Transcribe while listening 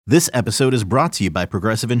This episode is brought to you by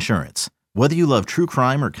Progressive Insurance. Whether you love true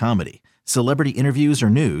crime or comedy, celebrity interviews or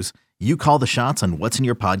news, you call the shots on what's in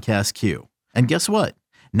your podcast queue. And guess what?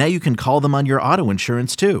 Now you can call them on your auto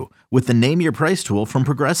insurance too with the Name Your Price tool from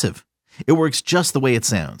Progressive. It works just the way it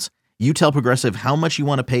sounds. You tell Progressive how much you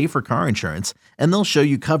want to pay for car insurance, and they'll show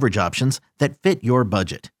you coverage options that fit your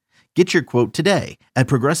budget. Get your quote today at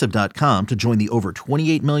Progressive.com to join the over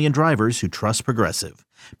 28 million drivers who trust Progressive.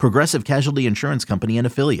 Progressive Casualty Insurance Company and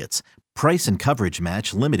Affiliates. Price and coverage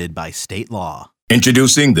match limited by state law.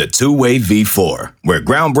 Introducing the Two-Way V4, where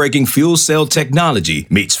groundbreaking fuel cell technology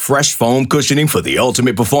meets fresh foam cushioning for the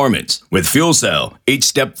ultimate performance. With Fuel Cell, each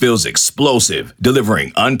step feels explosive,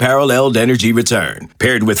 delivering unparalleled energy return.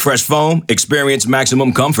 Paired with fresh foam, experience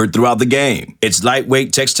maximum comfort throughout the game. Its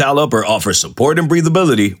lightweight textile upper offers support and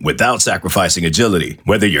breathability without sacrificing agility.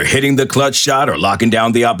 Whether you're hitting the clutch shot or locking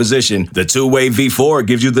down the opposition, the Two-Way V4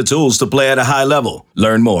 gives you the tools to play at a high level.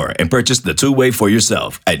 Learn more and purchase the Two-Way for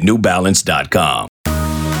yourself at NewBalance.com.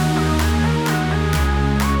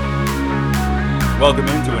 Welcome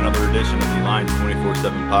into another edition of the Lions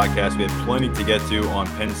 24/7 podcast. We have plenty to get to on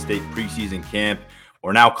Penn State preseason camp.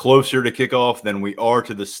 We're now closer to kickoff than we are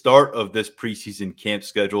to the start of this preseason camp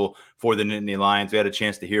schedule for the Nittany Lions. We had a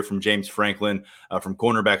chance to hear from James Franklin, from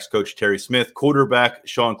cornerbacks coach Terry Smith, quarterback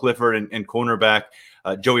Sean Clifford, and cornerback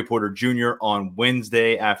Joey Porter Jr. on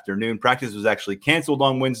Wednesday afternoon. Practice was actually canceled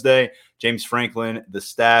on Wednesday. James Franklin, the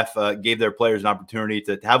staff, gave their players an opportunity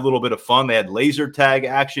to have a little bit of fun. They had laser tag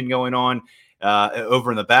action going on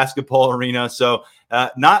over in the basketball arena. So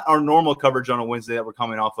not our normal coverage on a Wednesday that we're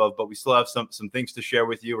coming off of, but we still have some things to share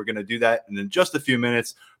with you. We're going to do that. And in just a few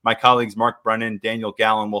minutes, my colleagues Mark Brennan, Daniel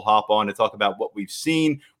Gallen will hop on to talk about what we've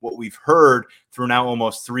seen, what we've heard through now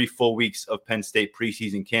almost 3 full weeks of Penn State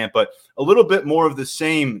preseason camp. But a little bit more of the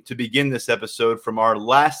same to begin this episode from our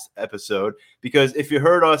last episode, because if you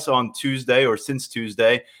heard us on Tuesday or since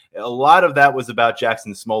Tuesday, a lot of that was about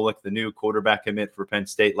Jackson Smolik, the new quarterback commit for Penn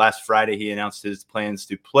State. Last Friday, he announced his plans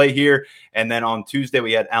to play here. And then on Tuesday,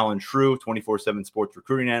 we had Alan True, 24/7 sports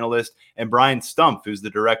recruiting analyst, and Brian Stumpf, who's the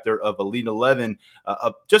director of Elite 11,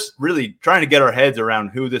 just really trying to get our heads around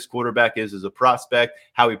who this quarterback is as a prospect,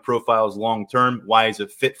 how he profiles long-term, why he's a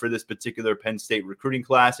fit for this particular Penn State recruiting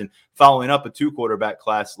class, and following up a 2-quarterback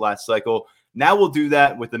class last cycle. Now we'll do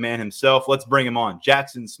that with the man himself. Let's bring him on.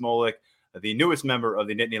 Jackson Smolik, the newest member of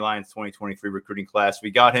the Nittany Lions 2023 recruiting class. We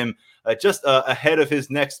got him just ahead of his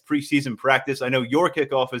next preseason practice. I know your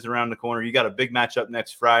kickoff is around the corner. You got a big matchup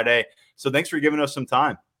next Friday. So thanks for giving us some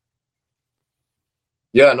time.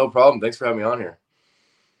 Yeah, no problem. Thanks for having me on here.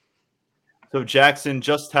 So Jackson,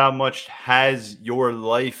 just how much has your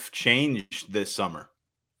life changed this summer?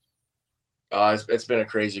 It's been a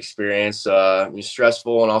crazy experience.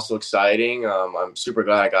 Stressful and also exciting. I'm super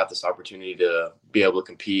glad I got this opportunity to be able to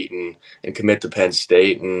compete and commit to Penn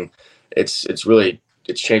State. And it's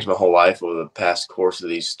changed my whole life over the past course of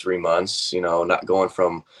these 3 months. Not going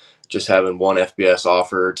from just having one FBS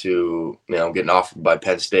offer to getting offered by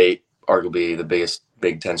Penn State, arguably the biggest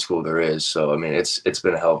Big Ten school there is. So I mean, it's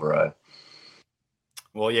been a hell of a ride.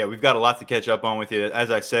 Well, yeah, we've got a lot to catch up on with you.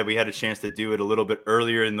 As I said, we had a chance to do it a little bit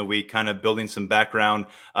earlier in the week, kind of building some background.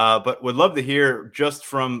 But would love to hear just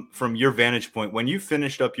from your vantage point, when you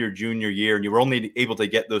finished up your junior year and you were only able to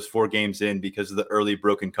get those 4 games in because of the early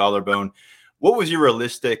broken collarbone, what was your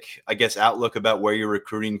realistic, I guess, outlook about where your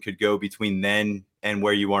recruiting could go between then and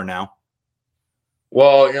where you are now?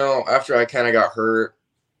 Well, after I kind of got hurt,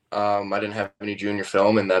 I didn't have any junior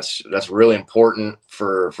film, and that's really important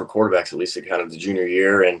for quarterbacks, at least at kind of the junior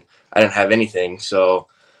year. And I didn't have anything, so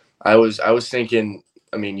I was thinking,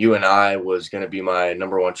 UNI was going to be my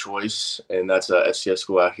number 1 choice, and that's a FCS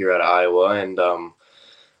school out here at Iowa, and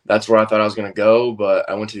that's where I thought I was going to go. But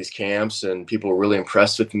I went to these camps, and people were really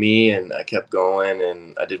impressed with me, and I kept going,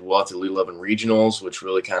 and I did well at the Elite 11 regionals, which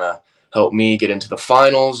really kind of helped me get into the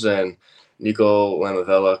finals. And Nico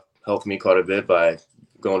Lamavella helped me quite a bit by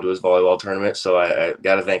going to his volleyball tournament. So I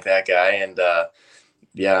got to thank that guy. And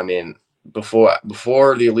before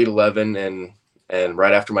the Elite 11 and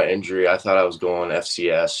right after my injury, I thought I was going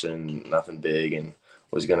FCS and nothing big, and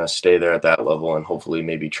was going to stay there at that level and hopefully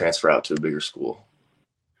maybe transfer out to a bigger school.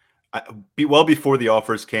 Well before the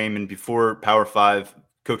offers came and before Power 5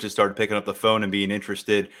 coaches started picking up the phone and being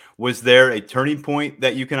interested, was there a turning point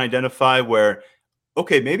that you can identify where,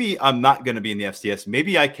 okay, maybe I'm not going to be in the FCS.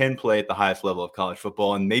 Maybe I can play at the highest level of college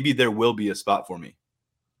football, and maybe there will be a spot for me?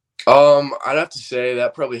 I'd have to say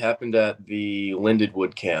that probably happened at the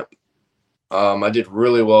Lindenwood camp. I did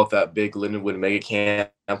really well at that big Lindenwood mega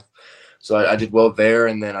camp. So I did well there,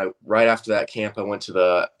 and then right after that camp, I went to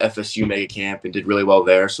the FSU mega camp and did really well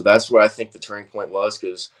there. So that's where I think the turning point was,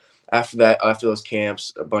 because after those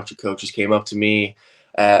camps, a bunch of coaches came up to me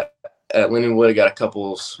at Lindenwood. I got a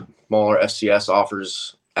couple smaller FCS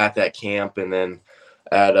offers at that camp, and then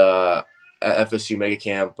at FSU mega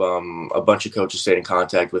camp, a bunch of coaches stayed in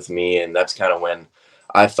contact with me, and that's kind of when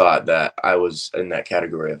I thought that I was in that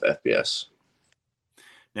category of FBS.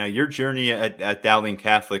 Now, your journey at Dowling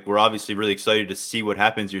Catholic, we're obviously really excited to see what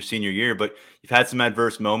happens your senior year, but you've had some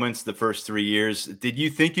adverse moments the first 3 years. Did you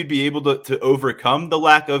think you'd be able to overcome the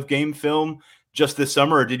lack of game film just this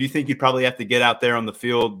summer, or did you think you'd probably have to get out there on the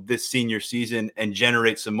field this senior season and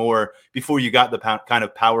generate some more before you got the kind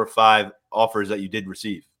of Power 5 offers that you did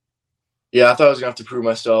receive? Yeah, I thought I was going to have to prove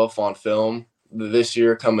myself on film this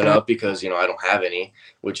year coming up, because, I don't have any,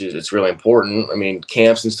 it's really important. I mean,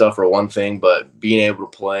 camps and stuff are one thing, but being able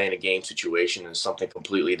to play in a game situation is something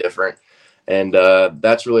completely different. And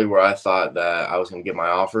that's really where I thought that I was going to get my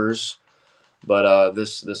offers. But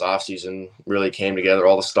this offseason really came together.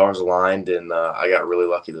 All the stars aligned, and I got really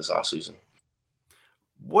lucky this offseason.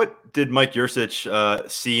 What did Mike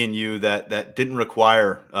Yurcich see in you that didn't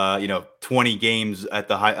require 20 games at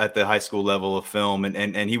the high school level of film,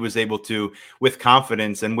 and he was able to, with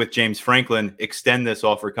confidence and with James Franklin, extend this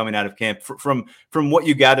offer coming out of camp? From what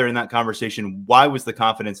you gather in that conversation, why was the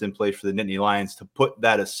confidence in place for the Nittany Lions to put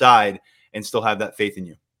that aside and still have that faith in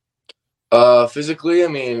you? Physically, I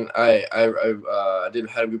mean, I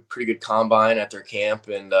had a pretty good combine at their camp,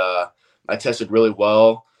 and I tested really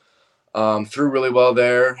well. Threw really well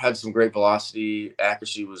there, had some great velocity.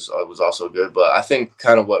 Accuracy was also good, but I think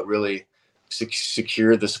kind of what really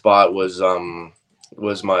secured the spot was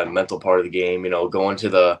my mental part of the game. Going to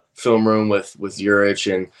the film room with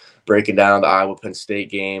Yurich and breaking down the Iowa Penn State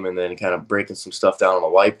game, and then kind of breaking some stuff down on the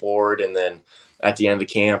whiteboard, and then at the end of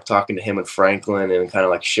the camp talking to him and Franklin and kind of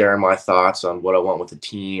like sharing my thoughts on what I want with the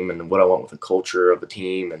team and what I want with the culture of the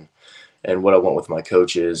team and what I want with my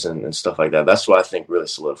coaches and stuff like that. That's what I think really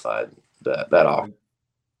solidified that offer.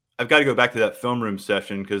 I've got to go back to that film room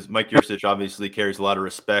session, because Mike Yurcich obviously carries a lot of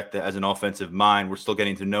respect as an offensive mind. We're still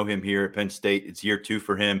getting to know him here at Penn State. It's year 2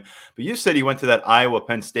 for him. But you said he went to that Iowa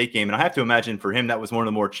Penn State game, and I have to imagine for him that was one of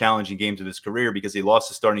the more challenging games of his career, because he lost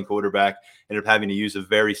the starting quarterback, ended up having to use a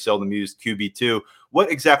very seldom used QB2.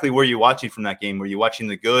 What exactly were you watching from that game? Were you watching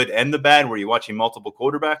the good and the bad? Were you watching multiple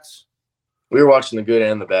quarterbacks? We were watching the good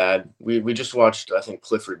and the bad. We just watched, I think,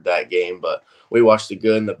 Clifford that game, but we watched the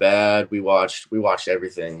good and the bad. We watched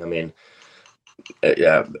everything. I mean,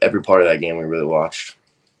 yeah, every part of that game we really watched.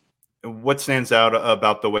 What stands out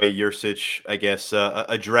about the way Yurcich, I guess,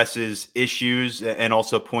 addresses issues and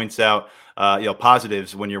also points out,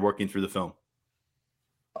 positives when you're working through the film?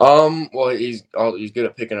 Well, he's good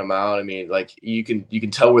at picking them out. I mean, like you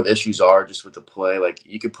can tell where the issues are just with the play. Like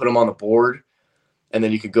you could put them on the board, and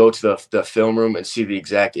then you could go to the film room and see the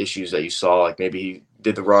exact issues that you saw. Like maybe he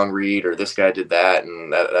did the wrong read, or this guy did that,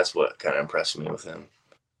 and that's what kind of impressed me with him.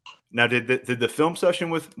 Now, did the film session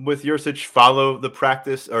with Yurcich follow the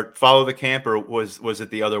practice or follow the camp, or was it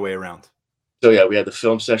the other way around? So yeah, we had the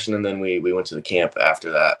film session, and then we went to the camp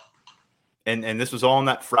after that. And this was all on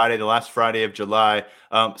that Friday, the last Friday of July.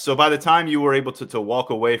 So by the time you were able to walk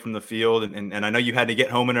away from the field, and I know you had to get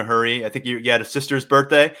home in a hurry. I think you had a sister's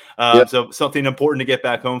birthday, Yep. So something important to get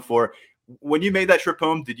back home for. When you made that trip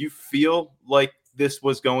home, did you feel like this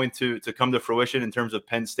was going to come to fruition in terms of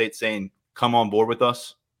Penn State saying, "Come on board with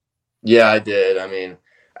us"? Yeah, I did. I mean,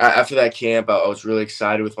 after that camp, I was really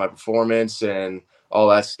excited with my performance and all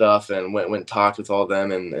that stuff, and went and talked with all of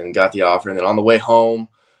them and got the offer. And then on the way home,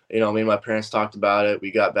 me and my parents talked about it.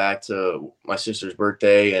 We got back to my sister's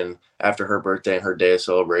birthday, and after her birthday and her day of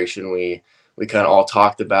celebration, we kind of all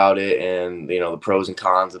talked about it and, the pros and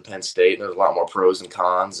cons of Penn State. And there's a lot more pros and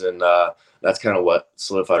cons, and that's kind of what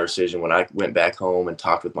solidified our decision when I went back home and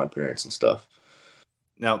talked with my parents and stuff.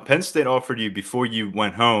 Now, Penn State offered you before you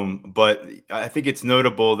went home, but I think it's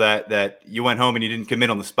notable that you went home and you didn't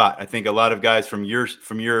commit on the spot. I think a lot of guys from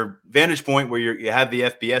your vantage point where you have the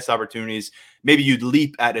FBS opportunities, maybe you'd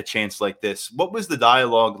leap at a chance like this. What was the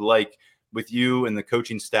dialogue like with you and the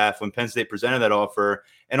coaching staff when Penn State presented that offer?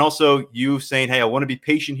 And also you saying, "Hey, I want to be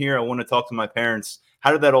patient here. I want to talk to my parents."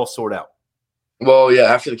 How did that all sort out? Well, yeah,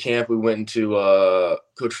 after the camp, we went into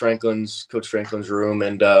Coach Franklin's room,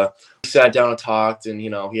 and we sat down and talked, and,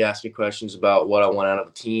 he asked me questions about what I want out of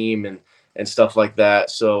the team and stuff like that.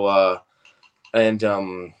 So,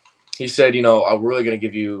 he said, I'm really going to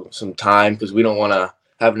give you some time because we don't want to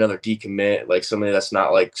have another decommit, like somebody that's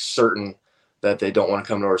not like certain that they don't want to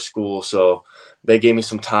come to our school. So they gave me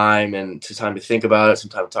some time to think about it, some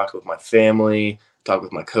time to talk with my family, talk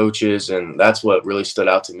with my coaches, and that's what really stood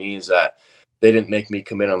out to me is that they didn't make me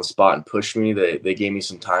commit on the spot and push me. They gave me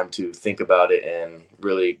some time to think about it and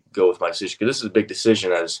really go with my decision. Because this is a big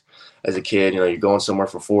decision as a kid. You're going somewhere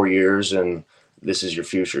for 4 years, and this is your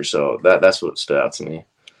future. So that's what stood out to me.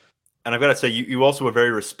 And I've got to say, you also were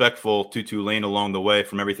very respectful to Tulane along the way,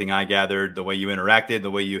 from everything I gathered, the way you interacted,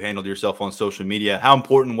 the way you handled yourself on social media. How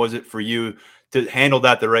important was it for you to handle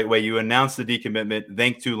that the right way? You announced the decommitment,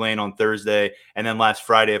 thanked Tulane on Thursday, and then last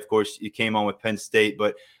Friday, of course, you came on with Penn State.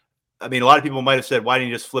 But I mean, a lot of people might have said, why didn't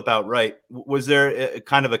you just flip out right? Was there a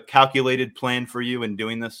kind of a calculated plan for you in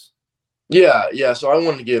doing this? Yeah. So I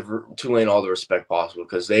wanted to give Tulane all the respect possible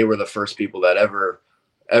because they were the first people that ever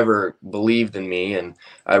believed in me, and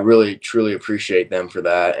I really truly appreciate them for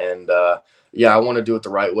that. And I want to do it the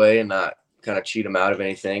right way and not kind of cheat them out of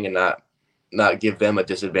anything, and not give them a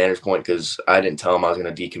disadvantage point because I didn't tell them I was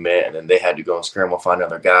going to decommit, and then they had to go and scramble find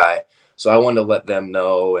another guy. So I wanted to let them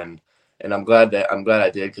know, and I'm glad I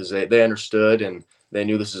did because they understood and they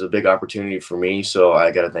knew this is a big opportunity for me. So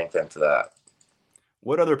I got to thank them for that.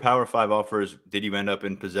 What other Power 5 offers did you end up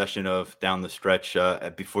in possession of down the stretch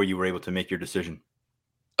before you were able to make your decision?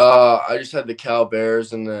 I just had the Cal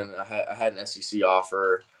Bears, and then I had an SEC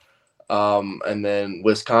offer, and then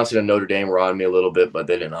Wisconsin and Notre Dame were on me a little bit, but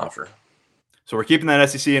they didn't offer. So we're keeping that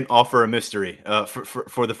SEC and offer a mystery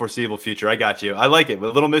for the foreseeable future. I got you. I like it. A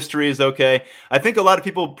little mystery is okay. I think a lot of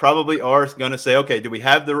people probably are going to say, okay, do we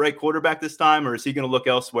have the right quarterback this time, or is he going to look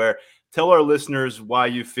elsewhere? Tell our listeners why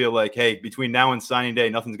you feel like, hey, between now and signing day,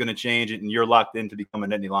 nothing's going to change, and you're locked in to become a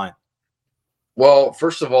Nittany Lion. Well,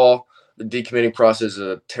 first of all, the decommitting process is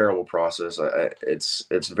a terrible process.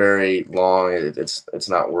 It's very long. It's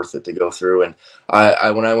not worth it to go through. And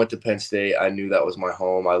I when I went to Penn State, I knew that was my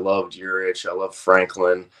home. I loved Urich. I loved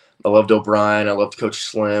Franklin. I loved O'Brien. I loved Coach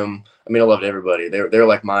Slim. I mean, I loved everybody. They're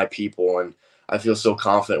like my people, and I feel so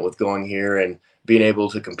confident with going here and being able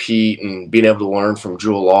to compete and being able to learn from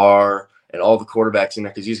Drew Allar and all the quarterbacks in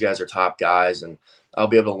there because these guys are top guys, and I'll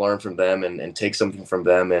be able to learn from them and take something from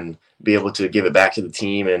them and be able to give it back to the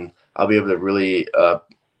team, and I'll be able to really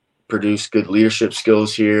produce good leadership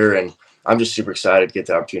skills here. And I'm just super excited to get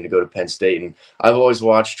the opportunity to go to Penn State. And I've always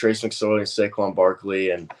watched Trace McSorley and Saquon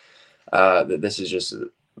Barkley, and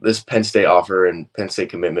this Penn State offer and Penn State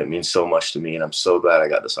commitment means so much to me, and I'm so glad I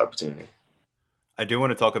got this opportunity. I do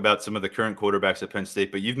want to talk about some of the current quarterbacks at Penn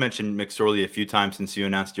State, but you've mentioned McSorley a few times since you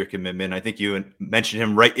announced your commitment. I think you mentioned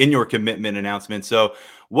him right in your commitment announcement. So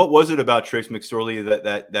what was it about Trace McSorley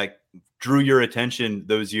that drew your attention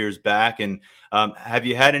those years back? And have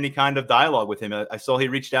you had any kind of dialogue with him? I saw he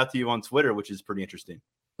reached out to you on Twitter, which is pretty interesting.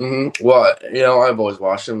 Mm-hmm. Well, I've always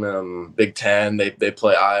watched him. Big Ten, they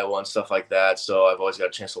play Iowa and stuff like that. So I've always got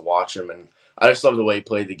a chance to watch him. And I just love the way he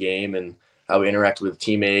played the game and how he interacted with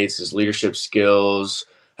teammates, his leadership skills,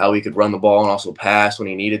 how he could run the ball and also pass when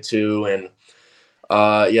he needed to. And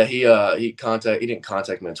he didn't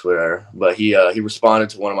contact me on Twitter, but he responded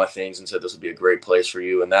to one of my things and said this would be a great place for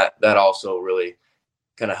you. And that also really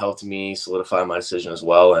kind of helped me solidify my decision as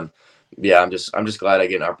well. And yeah, I'm just glad I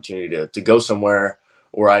get an opportunity to go somewhere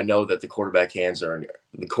where I know that the quarterback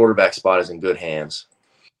spot is in good hands.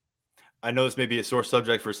 I know this may be a sore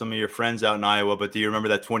subject for some of your friends out in Iowa, but do you remember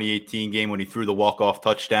that 2018 game when he threw the walk-off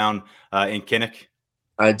touchdown in Kinnick?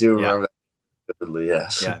 I do remember that vividly,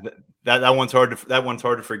 yes. Yeah, that one's hard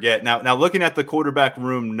to forget. Now looking at the quarterback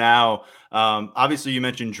room now, obviously you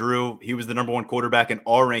mentioned Drew. He was the number one quarterback in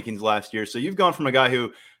our rankings last year. So you've gone from a guy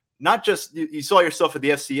who not just you saw yourself at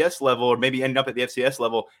the FCS level or maybe ended up at the FCS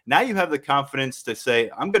level. Now you have the confidence to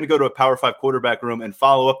say, I'm going to go to a Power 5 quarterback room and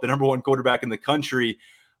follow up the number one quarterback in the country.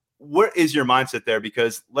 What is your mindset there?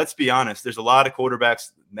 Because let's be honest, there's a lot of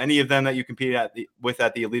quarterbacks, many of them that you compete with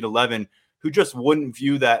at the Elite 11, who just wouldn't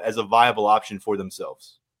view that as a viable option for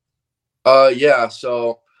themselves. Yeah.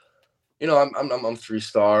 So, I'm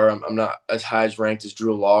 3-star. I'm not as high as ranked as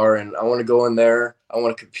Drew Allar, and I want to go in there. I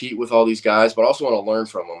want to compete with all these guys, but I also want to learn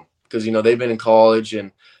from them because they've been in college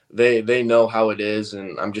and they know how it is,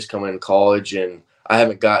 and I'm just coming in college and I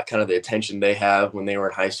haven't got kind of the attention they have when they were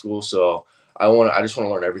in high school. So I just want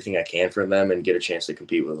to learn everything I can from them and get a chance to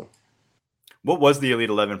compete with them. What was the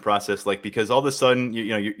Elite 11 process like? Because all of a sudden,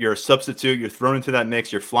 you're a substitute, you're thrown into that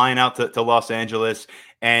mix, you're flying out to Los Angeles,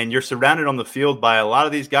 and you're surrounded on the field by a lot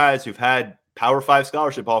of these guys who've had Power 5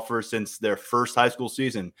 scholarship offers since their first high school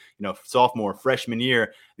season, sophomore, freshman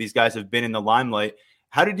year. These guys have been in the limelight.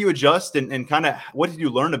 How did you adjust and kind of what did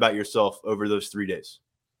you learn about yourself over those 3 days?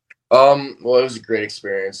 Well, it was a great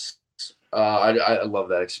experience. I love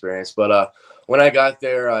that experience. But when I got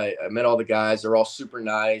there, I met all the guys. They're all super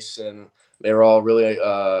nice, and they were all really,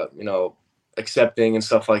 accepting and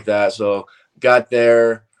stuff like that. So got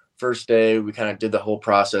there. First day, we kind of did the whole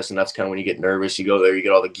process, and that's kind of when you get nervous. You go there, you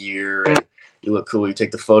get all the gear, and you look cool. You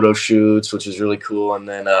take the photo shoots, which is really cool, and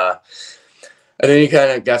then you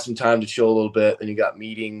kind of got some time to chill a little bit. Then you got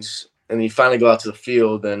meetings, and then you finally go out to the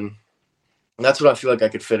field, and that's what I feel like I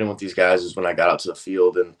could fit in with these guys is when I got out to the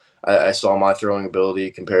field, and I saw my throwing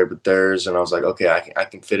ability compared with theirs, and I was like, okay, I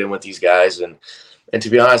can fit in with these guys, and to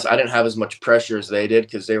be honest, I didn't have as much pressure as they did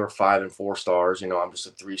because they were 5 and 4 stars. You know, I'm just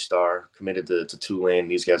a 3-star committed to Tulane.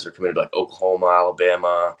 These guys are committed to like Oklahoma,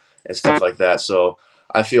 Alabama, and stuff like that. So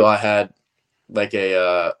I feel I had like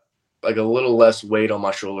a little less weight on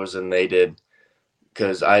my shoulders than they did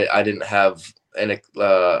because I didn't have any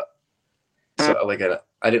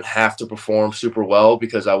I didn't have to perform super well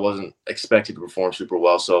because I wasn't expected to perform super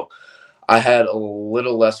well. So I had a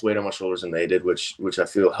little less weight on my shoulders than they did, which I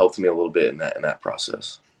feel helped me a little bit in that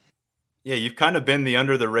process. Yeah, you've kind of been the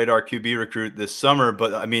under the radar QB recruit this summer,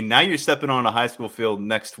 but I mean, now you're stepping on a high school field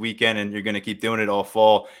next weekend and you're going to keep doing it all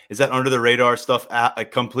fall. Is that under the radar stuff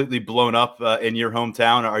completely blown up in your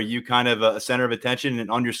hometown? Are you kind of a center of attention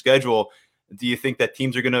and on your schedule? Do you think that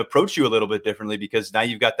teams are going to approach you a little bit differently because now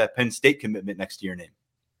you've got that Penn State commitment next to your name?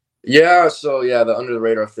 Yeah. So yeah, the under the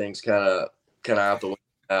radar thing's kind of out the window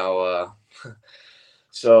now.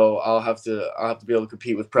 So I'll have to be able to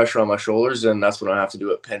compete with pressure on my shoulders, and that's what I have to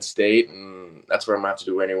do at Penn State, and that's what I'm gonna have to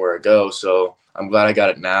do anywhere I go. So I'm glad I got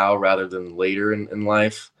it now rather than later in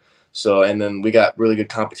life. So and then we got really good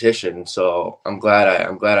competition. So I'm glad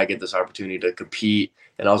I get this opportunity to compete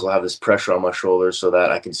and also have this pressure on my shoulders so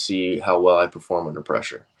that I can see how well I perform under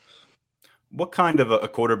pressure. What kind of a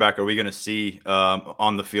quarterback are we going to see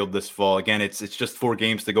on the field this fall? Again, it's just 4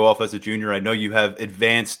 games to go off as a junior. I know you have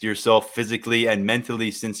advanced yourself physically and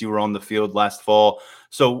mentally since you were on the field last fall.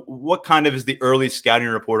 So what kind of is the early scouting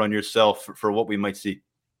report on yourself for what we might see?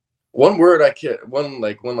 One word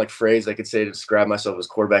one phrase I could say to describe myself as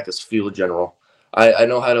quarterback is field general. I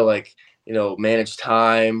know how to manage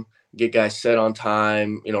time, get guys set on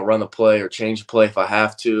time, run the play or change the play if I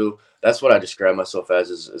have to. That's what I describe myself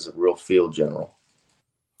as a real field general.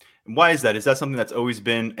 And why is that? Is that something that's always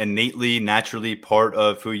been innately, naturally part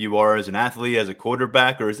of who you are as an athlete, as a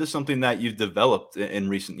quarterback, or is this something that you've developed in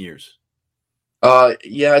recent years?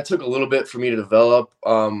 Yeah, it took a little bit for me to develop.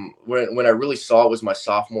 When I really saw it was my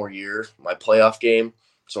sophomore year, my playoff game.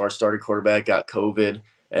 So our starting quarterback got COVID,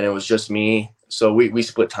 and it was just me. So we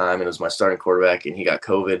split time, and it was my starting quarterback, and he got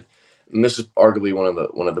COVID. And this is arguably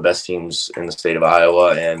one of the best teams in the state of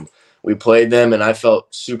Iowa, and we played them, and I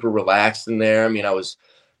felt super relaxed in there. I mean, I was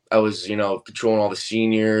controlling all the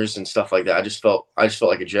seniors and stuff like that. I just felt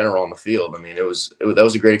like a general on the field. I mean, that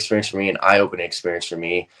was a great experience for me, an eye-opening experience for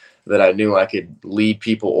me that I knew I could lead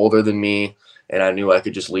people older than me, and I knew I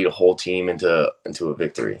could just lead a whole team into a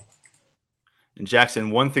victory. And Jackson,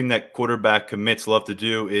 one thing that quarterback commits love to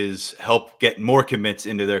do is help get more commits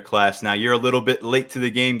into their class. Now, you're a little bit late to the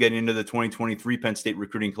game getting into the 2023 Penn State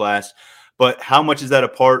recruiting class, but how much is that a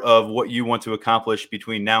part of what you want to accomplish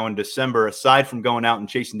between now and December, aside from going out and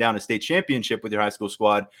chasing down a state championship with your high school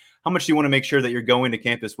squad? How much do you want to make sure that you're going to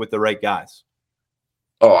campus with the right guys?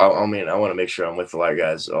 Oh, I mean, I want to make sure I'm with the right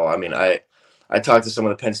guys. Oh, I mean, I talked to some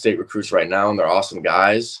of the Penn State recruits right now, and they're awesome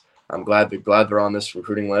guys. I'm glad they're on this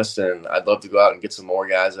recruiting list, and I'd love to go out and get some more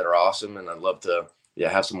guys that are awesome, and I'd love to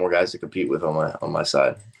have some more guys to compete with on my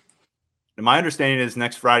side. And my understanding is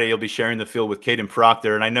next Friday you'll be sharing the field with Caden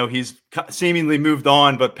Proctor, and I know he's seemingly moved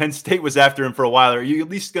on, but Penn State was after him for a while. Are you at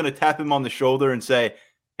least going to tap him on the shoulder and say,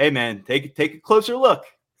 "Hey, man, take a closer look"?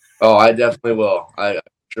 Oh, I definitely will. I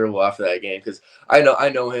sure will after that game because I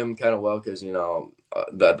know him kind of well because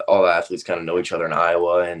that all the athletes kind of know each other in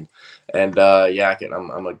Iowa, and I'm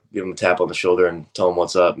gonna give him a tap on the shoulder and tell him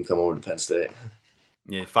what's up and come over to Penn State.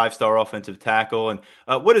 Yeah, 5-star offensive tackle. And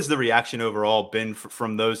what has the reaction overall been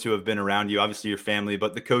from those who have been around you? Obviously your family,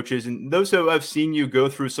 but the coaches and those who have seen you go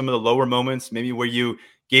through some of the lower moments, maybe where you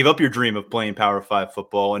gave up your dream of playing Power 5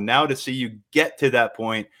 football, and now to see you get to that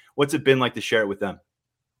point, what's it been like to share it with them?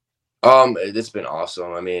 It's been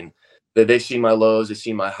awesome. I mean, they've seen my lows, they've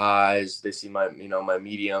seen my highs, they see my my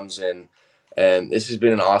mediums, and this has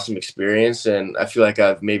been an awesome experience. And I feel like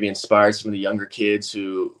I've maybe inspired some of the younger kids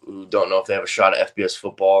who don't know if they have a shot at FBS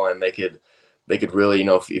football, and they could really,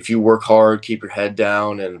 if you work hard, keep your head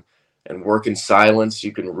down, and work in silence,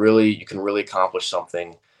 you can really accomplish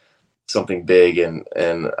something big. And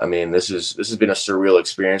I mean, this has been a surreal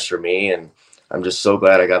experience for me, and I'm just so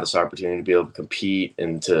glad I got this opportunity to be able to compete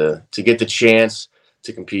and to get the chance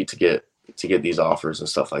to compete to get these offers and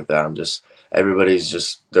stuff like that.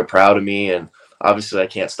 They're proud of me, and obviously I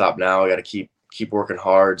can't stop now. I got to keep working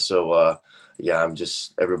hard. So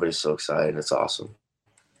everybody's so excited. It's awesome.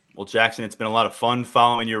 Well, Jackson, it's been a lot of fun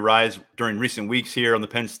following your rise during recent weeks here on the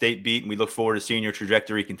Penn State beat, and we look forward to seeing your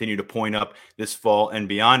trajectory continue to point up this fall and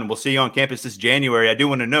beyond. And we'll see you on campus this January. I do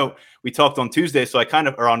want to note, we talked on Tuesday,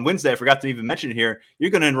 or on Wednesday, I forgot to even mention it here.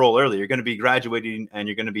 You're going to enroll early. You're going to be graduating, and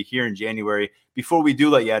you're going to be here in January. Before we do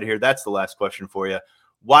let you out of here, that's the last question for you.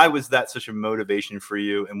 Why was that such a motivation for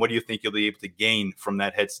you, and what do you think you'll be able to gain from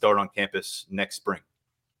that head start on campus next spring?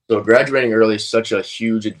 So graduating early is such a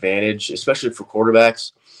huge advantage, especially for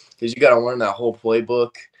quarterbacks, because you got to learn that whole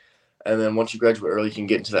playbook. And then once you graduate early, you can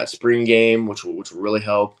get into that spring game, which will really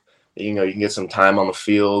help. You can get some time on the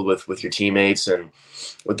field with your teammates and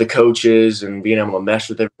with the coaches, and being able to mesh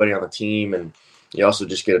with everybody on the team. And you also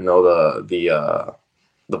just get to know the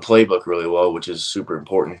playbook really well, which is super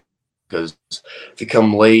important, because if you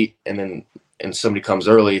come late and somebody comes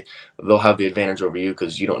early, they'll have the advantage over you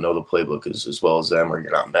because you don't know the playbook as well as them, or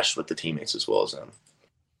you're not meshed with the teammates as well as them.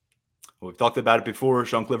 Well, we've talked about it before.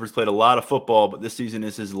 Sean Clifford's played a lot of football, but this season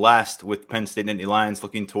is his last with Penn State Nittany Lions,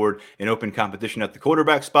 looking toward an open competition at the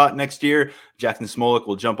quarterback spot next year. Jackson Smolik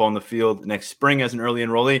will jump on the field next spring as an early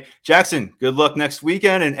enrollee. Jackson, good luck next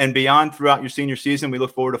weekend and beyond throughout your senior season. We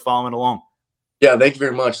look forward to following along. Yeah, thank you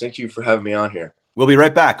very much. Thank you for having me on here. We'll be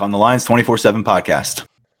right back on the Lions 24/7 podcast.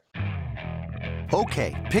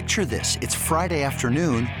 Okay, picture this. It's Friday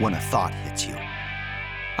afternoon when a thought hits you.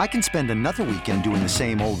 I can spend another weekend doing the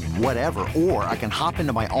same old whatever, or I can hop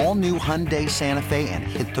into my all-new Hyundai Santa Fe and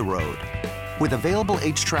hit the road. With available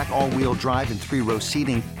H-Track all-wheel drive and 3-row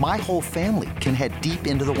seating, my whole family can head deep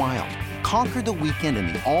into the wild. Conquer the weekend in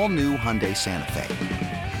the all-new Hyundai Santa Fe.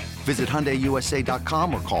 Visit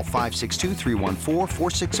HyundaiUSA.com or call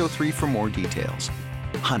 562-314-4603 for more details.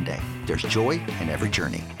 Hyundai, there's joy in every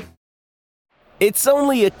journey. It's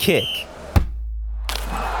only a kick,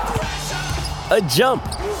 a jump,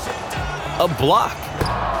 a block.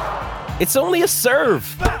 It's only a serve.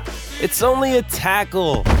 It's only a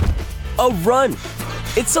tackle, a run.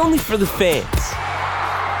 It's only for the fans.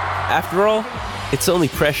 After all, it's only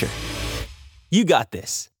pressure. You got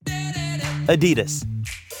this. Adidas.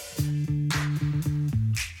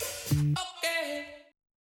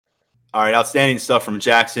 All right, outstanding stuff from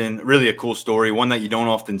Jackson. Really a cool story, one that you don't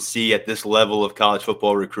often see at this level of college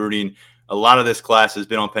football recruiting. A lot of this class has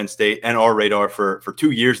been on Penn State and our radar for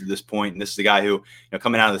 2 years at this point. And this is a guy who,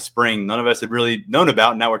 coming out of the spring, none of us had really known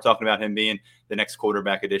about. Now we're talking about him being the next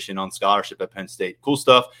quarterback addition on scholarship at Penn State. Cool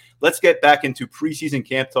stuff. Let's get back into preseason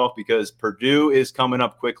camp talk, because Purdue is coming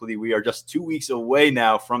up quickly. We are just 2 weeks away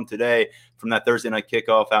now from today, from that Thursday night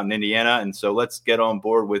kickoff out in Indiana. And so let's get on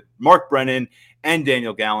board with Mark Brennan and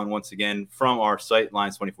Daniel Gallen once again from our site,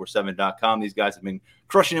 Lions247.com. These guys have been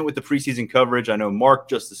crushing it with the preseason coverage. I know Mark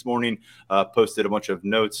just this morning posted a bunch of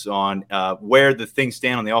notes on where the things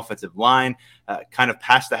stand on the offensive line, kind of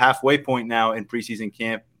past the halfway point now in preseason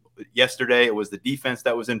camp. Yesterday, it was the defense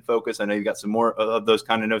that was in focus. I know you got some more of those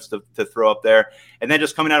kind of notes to throw up there. And then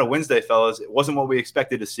just coming out of Wednesday, fellas, it wasn't what we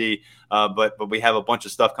expected to see, but we have a bunch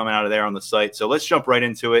of stuff coming out of there on the site. So let's jump right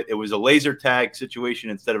into it. It was a laser tag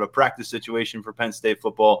situation instead of a practice situation for Penn State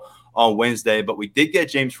football on Wednesday, but we did get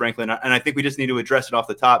James Franklin, and I think we just need to address it off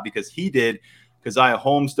the top, because he did. Keziah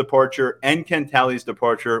Holmes' departure and Ken Talley's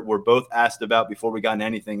departure were both asked about before we got into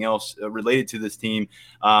anything else related to this team.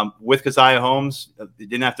 With Keziah Holmes, they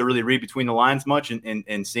didn't have to really read between the lines much,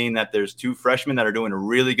 and seeing that there's two freshmen that are doing a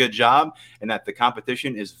really good job and that the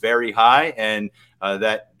competition is very high, and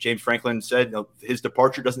that James Franklin said his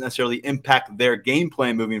departure doesn't necessarily impact their game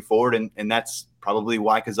plan moving forward, and that's probably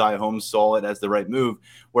why Keziah Holmes saw it as the right move.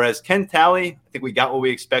 Whereas Ken Talley, I think we got what we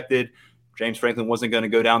expected. James Franklin wasn't going to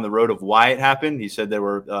go down the road of why it happened. He said there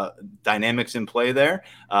were dynamics in play there,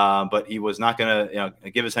 but he was not going to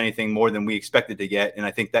give us anything more than we expected to get. And I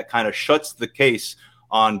think that kind of shuts the case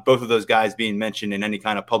on both of those guys being mentioned in any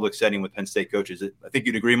kind of public setting with Penn State coaches. I think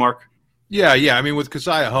you'd agree, Mark? Yeah. I mean, with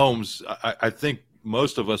Keziah Holmes, I think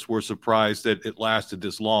most of us were surprised that it lasted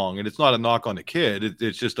this long. And it's not a knock on the kid.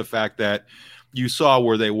 It's just the fact that you saw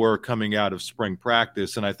where they were coming out of spring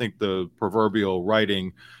practice. And I think the proverbial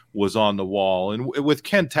writing was on the wall. And with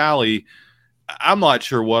Ken Talley, I'm not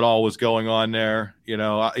sure what all was going on there.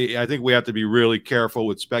 I think we have to be really careful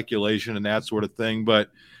with speculation and that sort of thing. But,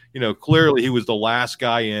 clearly he was the last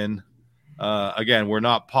guy in. Again, we're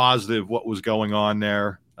not positive what was going on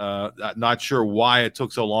there. Not sure why it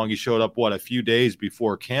took so long. He showed up, a few days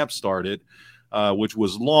before camp started, which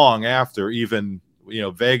was long after even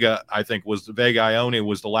Vega, I think Vega Ione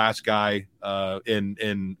was the last guy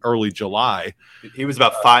in early July. He was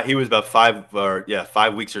about 5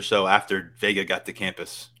 weeks or so after Vega got to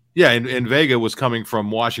campus. Yeah, and Vega was coming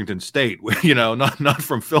from Washington State, not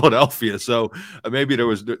from Philadelphia. So maybe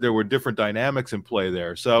there were different dynamics in play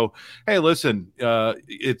there. So hey, listen,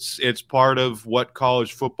 it's part of what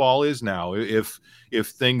college football is now. If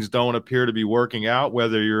things don't appear to be working out,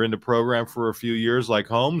 whether you're in the program for a few years like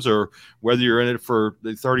Holmes or whether you're in it for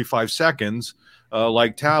 35 seconds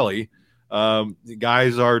like Talley,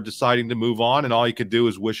 guys are deciding to move on, and all you could do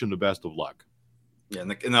is wish them the best of luck. Yeah,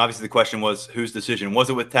 and obviously the question was whose decision was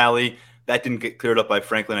it with Talley? That didn't get cleared up by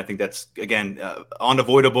Franklin. I think that's, again,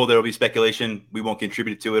 unavoidable. There will be speculation. We won't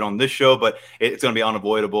contribute to it on this show, but it's going to be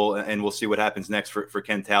unavoidable, and we'll see what happens next for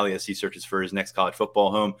Ken Talley as he searches for his next college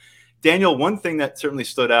football home. Daniel, one thing that certainly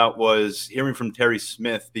stood out was hearing from Terry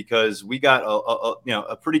Smith, because we got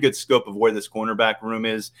a pretty good scope of where this cornerback room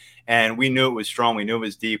is, and we knew it was strong. We knew it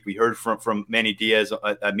was deep. We heard from Manny Diaz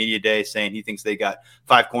at Media Day saying he thinks they got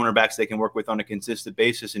 5 cornerbacks they can work with on a consistent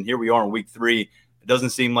basis, and here we are in week 3. It doesn't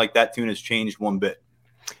seem like that tune has changed one bit.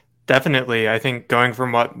 Definitely. I think going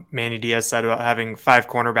from what Manny Diaz said about having 5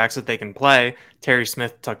 cornerbacks that they can play, Terry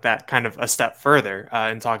Smith took that kind of a step further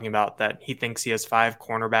in talking about that he thinks he has 5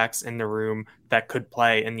 cornerbacks in the room that could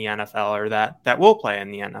play in the NFL or that will play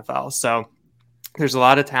in the NFL. So there's a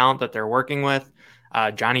lot of talent that they're working with.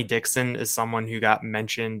 Johnny Dixon is someone who got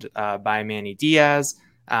mentioned by Manny Diaz,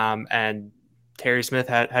 and Terry Smith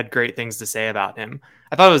had great things to say about him.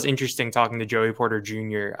 I thought it was interesting talking to Joey Porter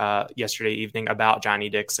Jr. Yesterday evening about Johnny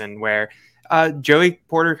Dixon, where Joey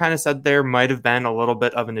Porter kind of said there might have been a little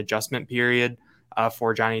bit of an adjustment period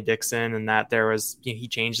for Johnny Dixon, and that there was, he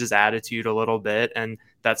changed his attitude a little bit, and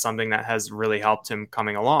that's something that has really helped him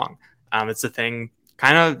coming along. It's a thing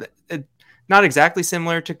kind of not exactly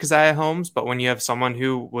similar to Keziah Holmes, but when you have someone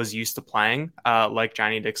who was used to playing like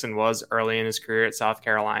Johnny Dixon was early in his career at South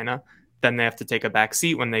Carolina, then they have to take a back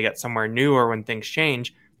seat when they get somewhere new or when things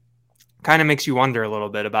change. Kind of makes you wonder a little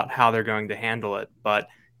bit about how they're going to handle it. But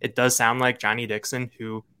it does sound like Johnny Dixon,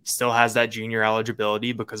 who still has that junior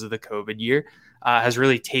eligibility because of the COVID year, has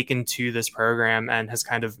really taken to this program and has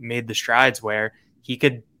kind of made the strides where he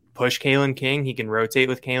could push Kalen King. He can rotate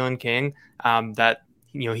with Kalen King, that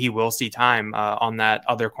he will see time on that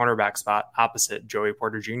other cornerback spot opposite Joey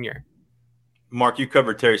Porter Jr. Mark, you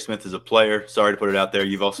covered Terry Smith as a player. Sorry to put it out there.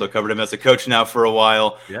 You've also covered him as a coach now for a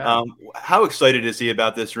while. Yeah. How excited is he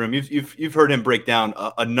about this room? You've heard him break down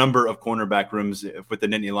a number of cornerback rooms with the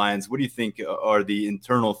Nittany Lions. What do you think are the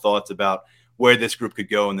internal thoughts about where this group could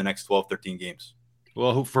go in the next 12, 13 games?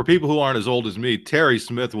 Well, for people who aren't as old as me, Terry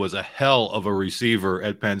Smith was a hell of a receiver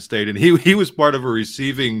at Penn State, and he was part of a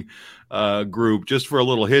receiving group. Just for a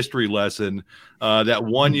little history lesson, that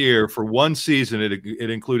one year, for one season, it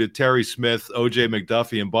included Terry Smith, O.J.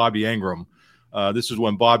 McDuffie, and Bobby Engram. This is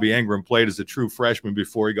when Bobby Engram played as a true freshman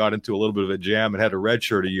before he got into a little bit of a jam and had a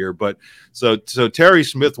redshirt a year. But so Terry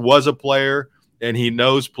Smith was a player, and he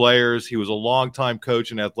knows players. He was a longtime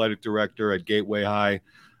coach and athletic director at Gateway High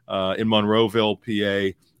in Monroeville,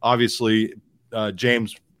 PA. Obviously,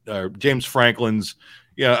 James Franklin's.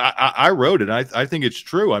 I wrote it. I think it's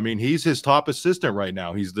true. I mean, he's his top assistant right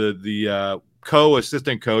now. He's the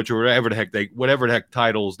co-assistant coach, or whatever the heck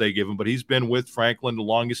titles they give him. But he's been with Franklin the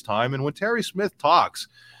longest time. And when Terry Smith talks,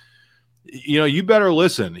 you better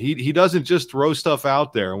listen. He doesn't just throw stuff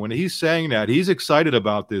out there. When he's saying that, he's excited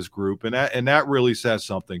about this group, and that really says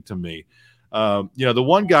something to me. The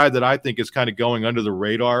one guy that I think is kind of going under the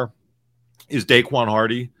radar is Daquan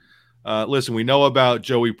Hardy. Listen, we know about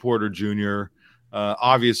Joey Porter Jr.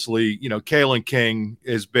 Obviously, Kalen King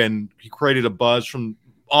he created a buzz from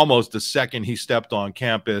almost the second he stepped on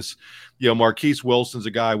campus. Marquise Wilson's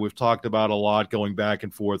a guy we've talked about a lot going back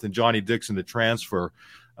and forth, and Johnny Dixon, the transfer.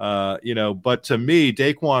 But to me,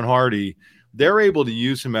 Daquan Hardy, they're able to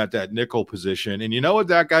use him at that nickel position. And you know what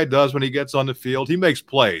that guy does when he gets on the field? He makes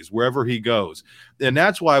plays wherever he goes. And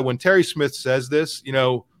that's why when Terry Smith says this,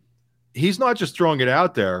 he's not just throwing it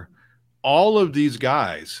out there. All of these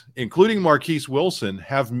guys, including Marquise Wilson,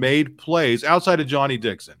 have made plays outside of Johnny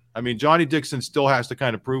Dixon. I mean, Johnny Dixon still has to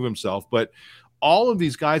kind of prove himself, but all of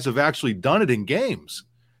these guys have actually done it in games.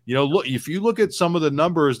 Look, if you look at some of the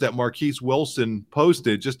numbers that Marquise Wilson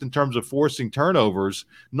posted just in terms of forcing turnovers,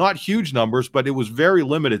 not huge numbers, but it was very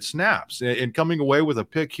limited snaps. And coming away with a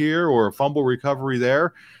pick here or a fumble recovery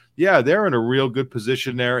there, yeah, they're in a real good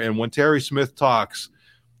position there. And when Terry Smith talks,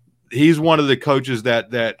 he's one of the coaches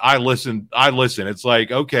that I listen. It's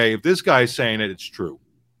like, okay, if this guy's saying it, it's true.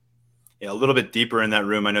 Yeah, a little bit deeper in that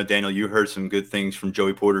room. I know, Daniel, you heard some good things from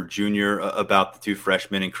Joey Porter Jr. About the two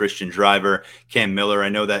freshmen and Christian Driver, Cam Miller. I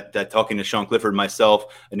know that talking to Sean Clifford myself,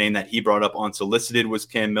 a name that he brought up unsolicited was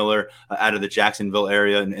Cam Miller out of the Jacksonville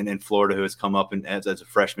area and in Florida, who has come up as a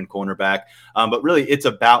freshman cornerback. But really, it's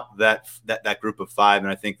about that group of five,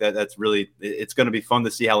 and I think that's really, it's going to be fun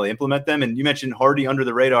to see how they implement them. And you mentioned Hardy under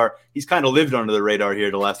the radar. He's kind of lived under the radar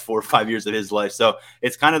here the last 4 or 5 years of his life, so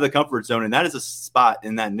it's kind of the comfort zone, and that is a spot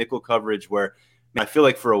in that nickel coverage where I feel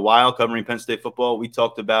like for a while covering Penn State football, we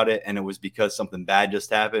talked about it and it was because something bad just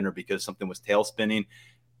happened or because something was tail spinning.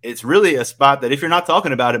 It's really a spot that if you're not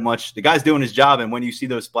talking about it much, the guy's doing his job. And when you see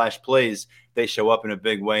those splash plays, they show up in a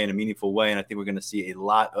big way, in a meaningful way. And I think we're going to see a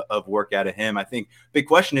lot of work out of him. I think big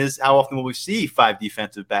question is how often will we see 5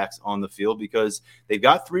 defensive backs on the field, because they've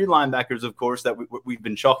got 3 linebackers, of course, that we've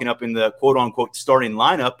been chalking up in the quote unquote starting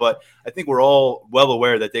lineup. But I think we're all well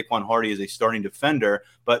aware that Daquan Hardy is a starting defender.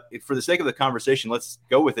 But for the sake of the conversation, let's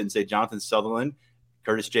go with it and say Jonathan Sutherland,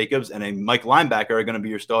 Curtis Jacobs, and a Mike linebacker are going to be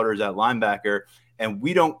your starters at linebacker. And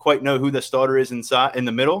we don't quite know who the starter is inside in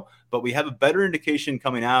the middle, but we have a better indication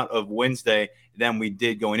coming out of Wednesday than we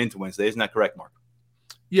did going into Wednesday. Isn't that correct, Mark?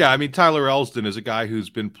 Yeah, I mean, Tyler Elsdon is a guy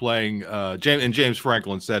who's been playing, and James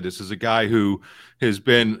Franklin said this, is a guy who has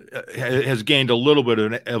gained a little bit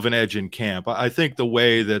of an edge in camp. I think the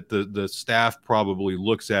way that the staff probably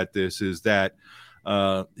looks at this is that,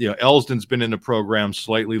 Elsdon's been in the program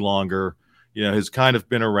slightly longer, has kind of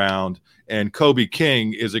been around, and Kobe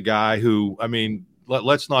King is a guy who, I mean,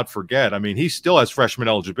 let's not forget. I mean, he still has freshman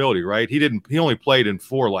eligibility, right? He only played in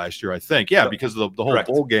 4 last year, I think. Yeah, because of the whole Correct.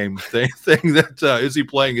 bowl game thing that is he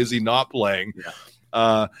playing? Is he not playing?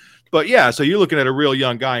 Yeah. But yeah, so you're looking at a real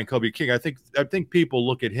young guy in Kobe King. I think people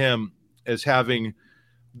look at him as having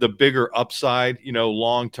the bigger upside,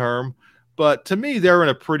 long term. But to me, they're in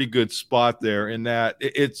a pretty good spot there in that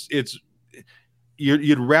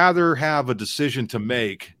you'd rather have a decision to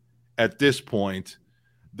make at this point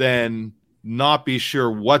than not be sure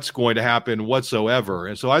what's going to happen whatsoever.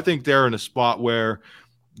 And so I think they're in a spot where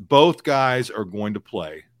both guys are going to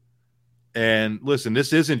play. And listen,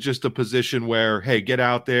 this isn't just a position where, hey, get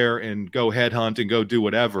out there and go headhunt and go do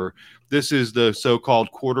whatever. This is the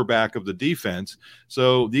so-called quarterback of the defense.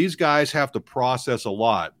 So these guys have to process a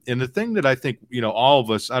lot. And the thing that I think, all of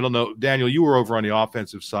us, I don't know, Daniel, you were over on the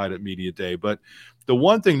offensive side at Media Day, but the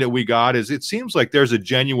one thing that we got is it seems like there's a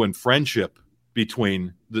genuine friendship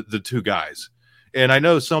between the two guys. And I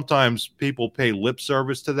know sometimes people pay lip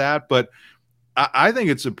service to that, but I think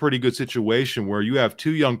it's a pretty good situation where you have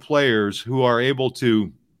 2 young players who are able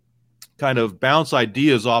to kind of bounce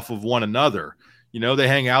ideas off of one another. They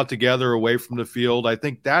hang out together away from the field. I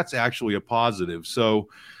think that's actually a positive. So,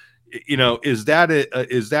 is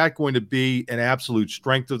that going to be an absolute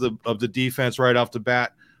strength of the defense right off the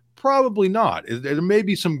bat? Probably not. There may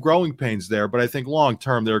be some growing pains there, but I think long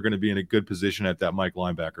term they're going to be in a good position at that Mike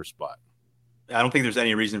linebacker spot. I don't think there's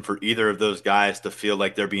any reason for either of those guys to feel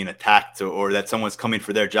like they're being attacked or that someone's coming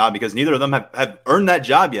for their job, because neither of them have earned that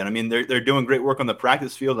job yet. I mean, they're doing great work on the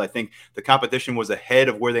practice field. I think the competition was ahead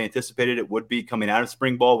of where they anticipated it would be coming out of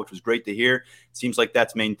spring ball, which was great to hear. It seems like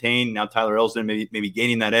that's maintained. Now Tyler Elsdon maybe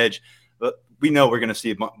gaining that edge. But we know we're going to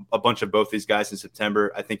see a bunch of both these guys in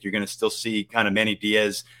September. I think you're going to still see kind of Manny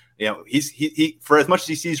Diaz. He for as much as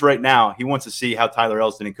he sees right now, he wants to see how Tyler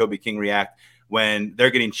Elsdon and Kobe King react when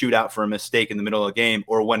they're getting chewed out for a mistake in the middle of the game,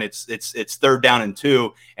 or when it's 3rd down and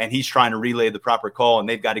 2 and he's trying to relay the proper call and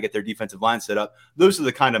they've got to get their defensive line set up. Those are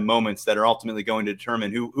the kind of moments that are ultimately going to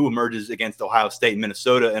determine who emerges against Ohio State and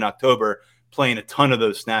Minnesota in October, playing a ton of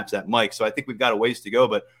those snaps at Mike. So I think we've got a ways to go,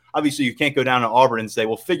 but obviously you can't go down to Auburn and say,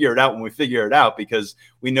 we'll figure it out when we figure it out, because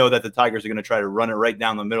we know that the Tigers are going to try to run it right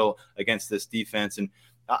down the middle against this defense. And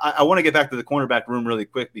I want to get back to the cornerback room really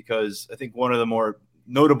quick, because I think one of the more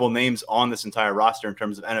notable names on this entire roster in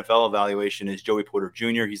terms of NFL evaluation is Joey Porter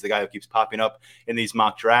Jr. He's the guy who keeps popping up in these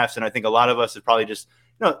mock drafts. And I think a lot of us have probably just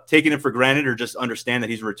taken it for granted or just understand that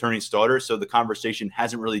he's a returning starter. So the conversation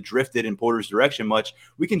hasn't really drifted in Porter's direction much.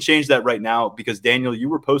 We can change that right now, because Daniel, you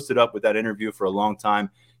were posted up with that interview for a long time.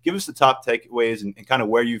 Give us the top takeaways and kind of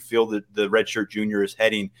where you feel that the redshirt junior is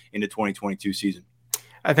heading into 2022 season.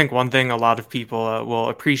 I think one thing a lot of people will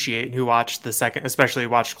appreciate who watched especially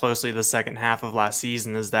watched closely the second half of last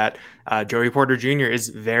season, is that Joey Porter Jr. is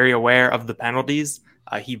very aware of the penalties.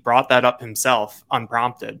 He brought that up himself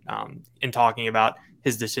unprompted in talking about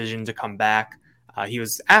his decision to come back. He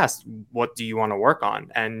was asked, what do you want to work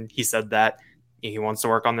on? And he said that he wants to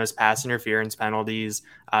work on those pass interference penalties.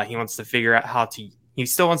 He wants to figure out he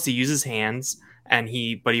still wants to use his hands, but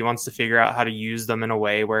he wants to figure out how to use them in a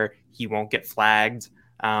way where he won't get flagged.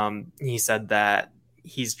 He said that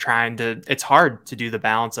he's it's hard to do the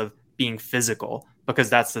balance of being physical, because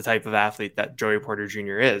that's the type of athlete that Joey Porter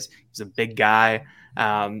Jr. is. He's a big guy.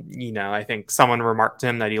 I think someone remarked to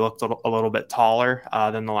him that he looked a little bit taller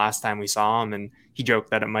than the last time we saw him. And he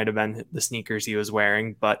joked that it might've been the sneakers he was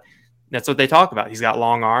wearing, but that's what they talk about. He's got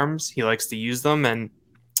long arms. He likes to use them, and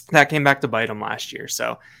that came back to bite him last year.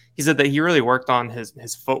 So he said that he really worked on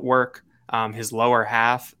his footwork, his lower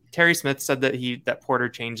half. Terry Smith said that Porter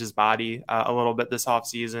changed his body a little bit this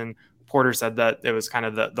offseason. Porter said that it was kind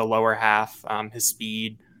of the lower half, his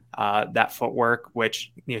speed, that footwork,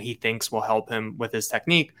 which he thinks will help him with his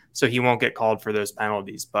technique, so he won't get called for those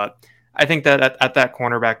penalties. But I think that at that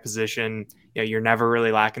cornerback position, you're never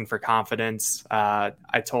really lacking for confidence. I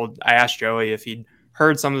asked Joey if he'd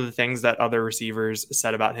heard some of the things that other receivers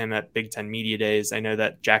said about him at Big Ten Media Days. I know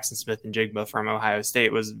that Jackson Smith-Njigba from Ohio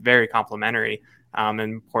State was very complimentary.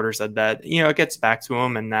 And Porter said that, it gets back to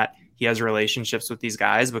him and that he has relationships with these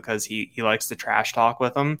guys because he likes to trash talk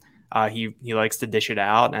with them. He likes to dish it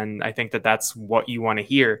out. And I think that that's what you want to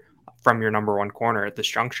hear from your number one corner at this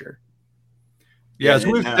juncture. Yeah, as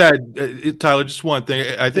we've said, Tyler, just one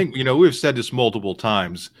thing. I think, we've said this multiple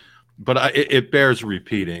times, but it bears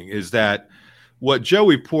repeating, is that what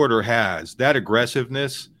Joey Porter has, that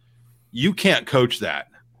aggressiveness, you can't coach that.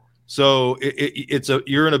 So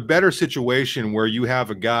you're in a better situation where you have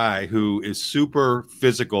a guy who is super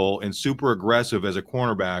physical and super aggressive as a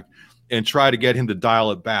cornerback and try to get him to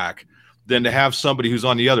dial it back than to have somebody who's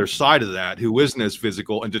on the other side of that who isn't as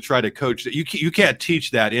physical and to try to coach that. You can't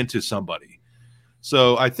teach that into somebody.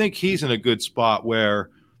 So I think he's in a good spot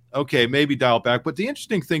where, okay, maybe dial it back. But the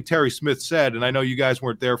interesting thing Terry Smith said, and I know you guys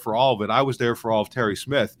weren't there for all of it, I was there for all of Terry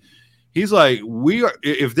Smith. He's like,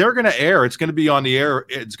 if they're going to err, it's going to be on the air.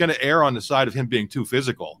 It's going to err on the side of him being too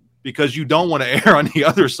physical, because you don't want to err on the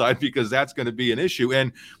other side, because that's going to be an issue.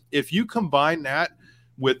 And if you combine that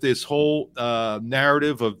with this whole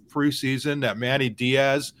narrative of preseason that Manny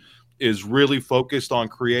Diaz is really focused on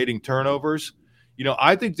creating turnovers,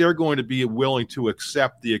 I think they're going to be willing to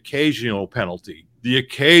accept the occasional penalty,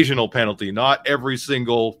 not every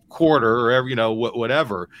single quarter or every,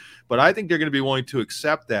 whatever. But I think they're going to be willing to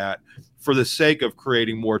accept that for the sake of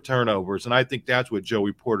creating more turnovers. And I think that's what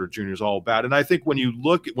Joey Porter Jr. is all about. And I think when you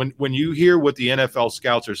look at when you hear what the NFL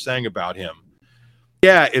scouts are saying about him,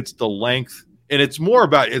 yeah, it's the length. And it's more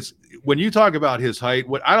about when you talk about his height,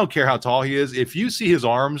 I don't care how tall he is. If you see his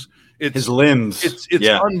arms, his limbs,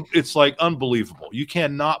 it's like unbelievable. You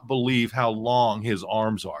cannot believe how long his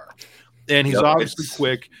arms are. And he's obviously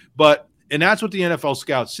quick, and that's what the NFL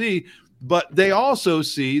scouts see. But they also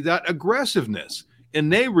see that aggressiveness,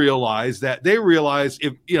 and they realize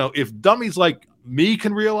if dummies like me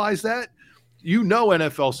can realize that,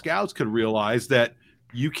 NFL scouts could realize that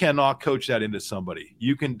you cannot coach that into somebody.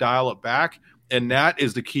 You can dial it back, and that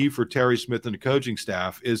is the key for Terry Smith and the coaching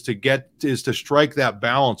staff is to strike that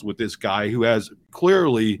balance with this guy who has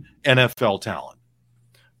clearly NFL talent.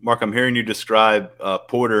 Mark, I'm hearing you describe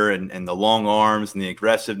Porter and the long arms and the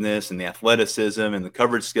aggressiveness and the athleticism and the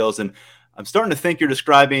coverage skills. And I'm starting to think you're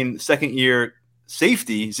describing second-year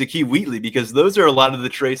safety, Zakee Wheatley, because those are a lot of the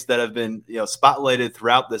traits that have been spotlighted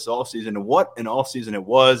throughout this offseason, and what an offseason it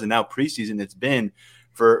was and now preseason it's been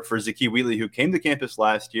for Zakee Wheatley, who came to campus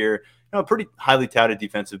last year, a pretty highly touted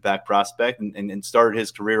defensive back prospect and started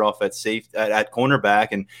his career off at cornerback.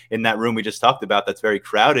 And in that room we just talked about, that's very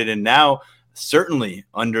crowded. And now certainly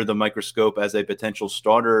under the microscope as a potential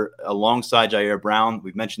starter alongside Jair Brown.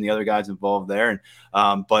 We've mentioned the other guys involved there.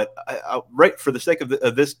 But right for the sake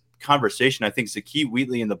of this conversation, I think Zakee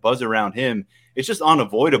Wheatley and the buzz around him, it's just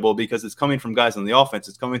unavoidable because it's coming from guys on the offense.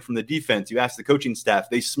 It's coming from the defense. You ask the coaching staff,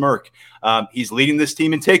 they smirk. He's leading this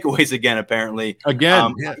team in takeaways again, apparently.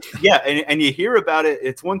 And you hear about it.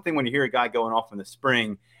 It's one thing when you hear a guy going off in the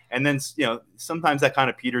spring, and then, sometimes that kind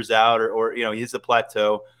of peters out or he hits a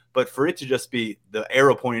plateau. But for it to just be the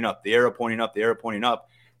arrow pointing up, the arrow pointing up, the arrow pointing up,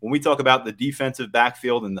 when we talk about the defensive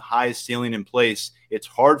backfield and the highest ceiling in place, it's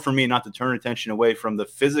hard for me not to turn attention away from the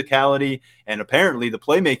physicality and apparently the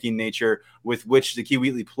playmaking nature with which Zakee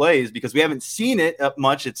Wheatley plays, because we haven't seen it up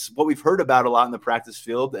much. It's what we've heard about a lot in the practice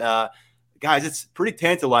field. Guys, it's pretty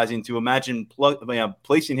tantalizing to imagine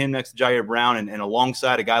placing him next to Jair Brown and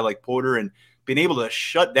alongside a guy like Porter and being able to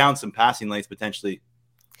shut down some passing lanes potentially.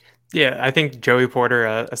 Yeah, I think Joey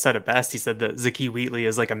Porter said it best. He said that Zakee Wheatley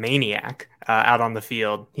is like a maniac out on the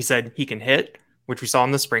field. He said he can hit, which we saw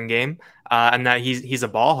in the spring game, and that he's a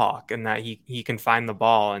ball hawk and that he can find the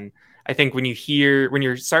ball. And I think when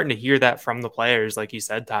you're starting to hear that from the players, like you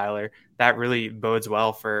said, Tyler, that really bodes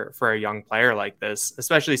well for a young player like this,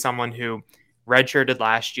 especially someone who redshirted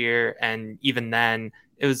last year, and even then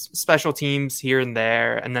it was special teams here and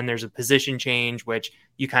there, and then there's a position change, which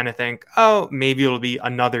you kind of think, oh, maybe it'll be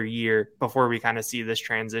another year before we kind of see this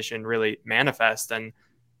transition really manifest. And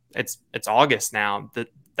it's August now.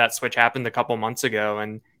 That switch happened a couple months ago,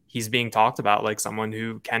 and he's being talked about like someone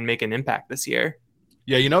who can make an impact this year.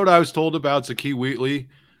 Yeah, you know what I was told about Zakee Wheatley?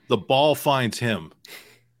 The ball finds him.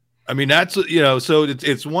 I mean, that's, so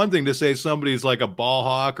it's one thing to say somebody's like a ball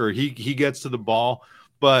hawk or he gets to the ball,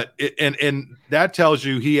 but and that tells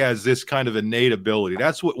you he has this kind of innate ability.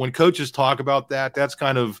 That's what, when coaches talk about that, that's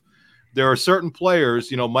kind of, there are certain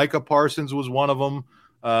players, Micah Parsons was one of them.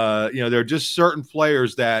 There are just certain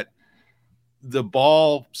players that the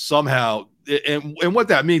ball somehow, and what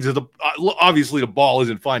that means is obviously the ball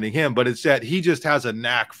isn't finding him, but it's that he just has a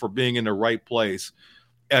knack for being in the right place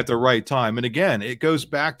at the right time. And again, it goes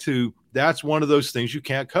back to, that's one of those things you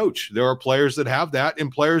can't coach. There are players that have that and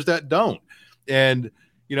players that don't. And,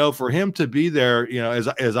 for him to be there,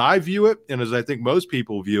 as I view it, and as I think most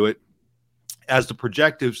people view it, as the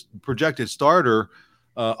projected starter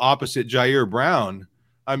opposite Jair Brown,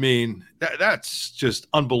 I mean, that's just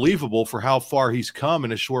unbelievable for how far he's come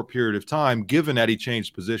in a short period of time, given that he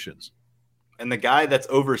changed positions. And the guy that's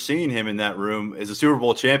overseeing him in that room is a Super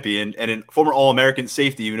Bowl champion and a former All-American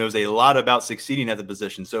safety who knows a lot about succeeding at the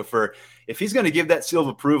position. So if he's going to give that seal of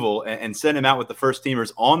approval and send him out with the first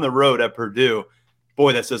teamers on the road at Purdue,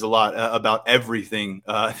 boy, that says a lot about everything.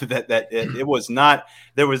 It was not.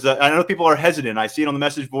 There was. I know people are hesitant. I see it on the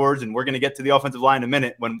message boards, and we're going to get to the offensive line in a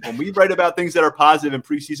minute. When we write about things that are positive in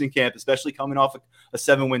preseason camp, especially coming off a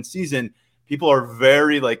 7-win season, people are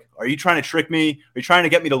very like, "Are you trying to trick me? Are you trying to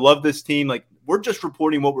get me to love this team?" Like, we're just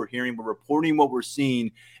reporting what we're hearing. We're reporting what we're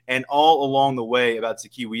seeing. And all along the way about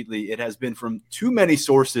Zakee Wheatley, it has been from too many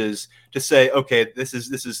sources to say, okay, this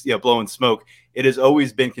is blowing smoke. It has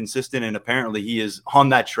always been consistent, and apparently he is on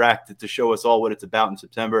that track to show us all what it's about in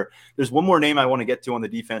September. There's one more name I want to get to on the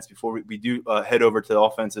defense before we do head over to the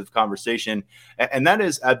offensive conversation, and that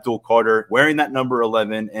is Abdul Carter wearing that number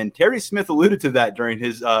 11. And Terry Smith alluded to that during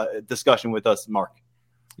his discussion with us, Mark.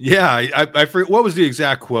 Yeah, I forget what was the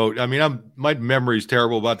exact quote. I mean, my memory's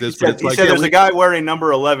terrible about this. He said there's a guy wearing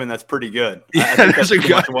number 11 that's pretty good. Yeah, I think that's pretty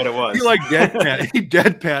much what it was. He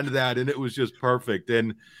deadpanned that, and it was just perfect.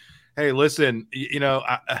 And hey, listen,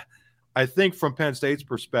 I think from Penn State's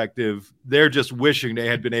perspective, they're just wishing they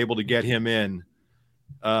had been able to get him in,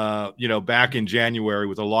 back in January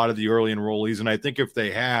with a lot of the early enrollees. And I think if they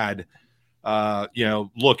had,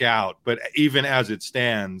 look out. But even as it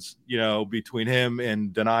stands, between him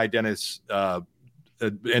and Dennis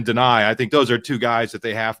and Deny, I think those are two guys that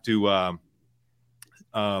they have to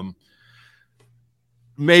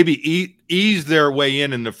maybe ease their way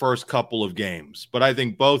in the first couple of games. But I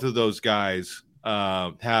think both of those guys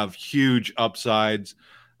have huge upsides,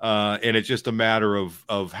 and it's just a matter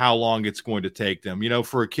of how long it's going to take them.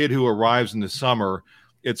 For a kid who arrives in the summer,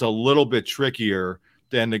 it's a little bit trickier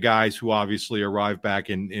than the guys who obviously arrive back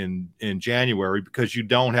in January, because you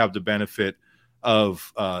don't have the benefit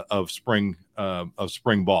of spring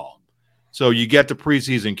ball. So you get to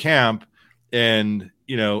preseason camp, and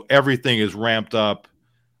everything is ramped up.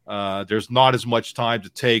 There's not as much time to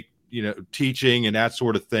take teaching and that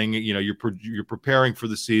sort of thing. You're preparing for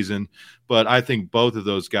the season. But I think both of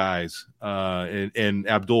those guys and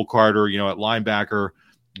Abdul Carter, at linebacker,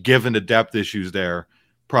 given the depth issues there,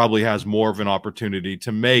 probably has more of an opportunity to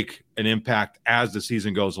make an impact as the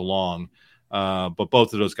season goes along. But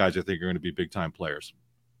both of those guys, I think, are going to be big-time players.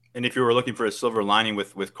 And if you were looking for a silver lining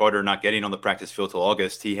with Carter not getting on the practice field till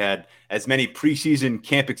August, he had as many preseason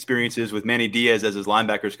camp experiences with Manny Diaz as his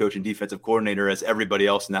linebackers coach and defensive coordinator as everybody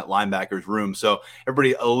else in that linebackers room. So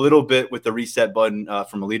everybody a little bit with the reset button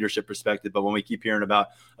from a leadership perspective. But when we keep hearing about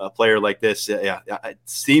a player like this, it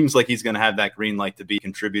seems like he's going to have that green light to be a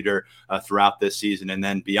contributor throughout this season. And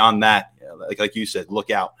then beyond that, like you said,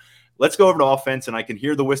 look out. Let's go over to offense, and I can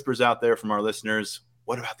hear the whispers out there from our listeners.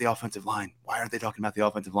 What about the offensive line? Why aren't they talking about the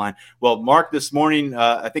offensive line? Well, Mark, this morning,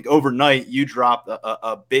 I think overnight, you dropped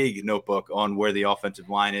a big notebook on where the offensive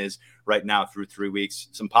line is right now through 3 weeks.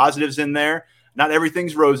 Some positives in there. Not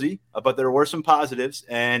everything's rosy, but there were some positives.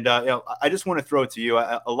 And, I just want to throw it to you.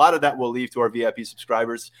 A lot of that will leave to our VIP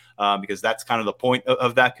subscribers because that's kind of the point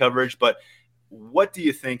of that coverage. But what do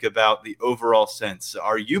you think about the overall sense?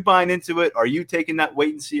 Are you buying into it? Are you taking that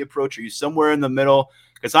wait-and-see approach? Are you somewhere in the middle?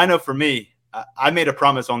 Because I know for me, I made a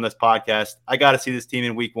promise on this podcast. I got to see this team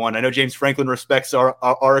in week 1. I know James Franklin respects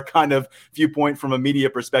our kind of viewpoint from a media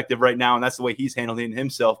perspective right now, and that's the way he's handling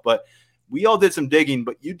himself. But we all did some digging,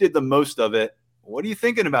 but you did the most of it. What are you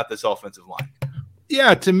thinking about this offensive line?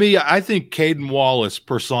 Yeah, to me, I think Caden Wallace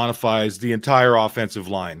personifies the entire offensive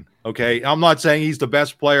line. Okay, I'm not saying he's the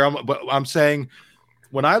best player, but I'm saying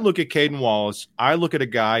when I look at Caden Wallace, I look at a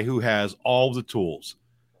guy who has all the tools.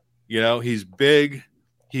 He's big,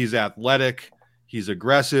 he's athletic, he's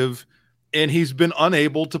aggressive, and he's been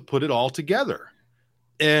unable to put it all together.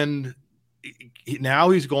 And now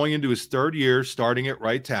he's going into his third year starting at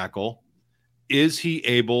right tackle. Is he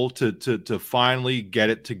able to finally get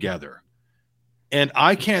it together? And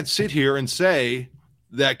I can't sit here and say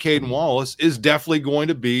that Caden Wallace is definitely going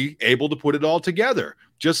to be able to put it all together.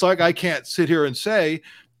 Just like I can't sit here and say,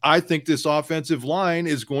 I think this offensive line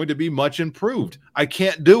is going to be much improved. I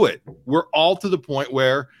can't do it. We're all to the point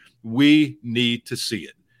where we need to see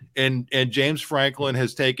it. And James Franklin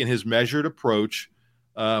has taken his measured approach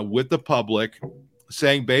with the public,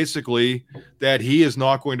 saying basically that he is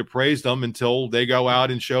not going to praise them until they go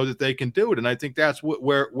out and show that they can do it. And I think that's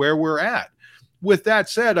where we're at. With that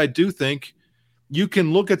said, I do think you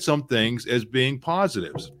can look at some things as being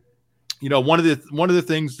positives. One of the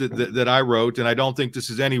things that I wrote, and I don't think this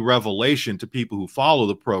is any revelation to people who follow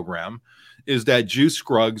the program, is that Juice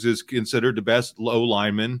Scruggs is considered the best low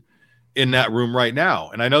lineman in that room right now.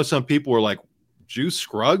 And I know some people were like, Juice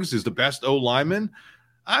Scruggs is the best O lineman.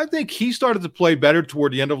 I think he started to play better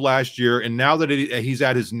toward the end of last year, and now that he's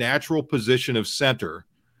at his natural position of center,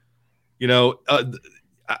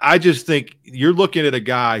 I just think you're looking at a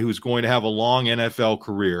guy who's going to have a long NFL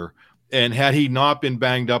career. And had he not been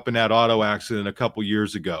banged up in that auto accident a couple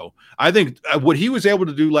years ago, I think what he was able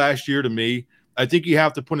to do last year, to me, I think you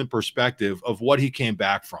have to put in perspective of what he came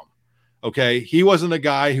back from. Okay. He wasn't a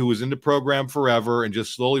guy who was in the program forever and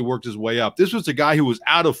just slowly worked his way up. This was a guy who was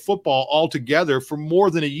out of football altogether for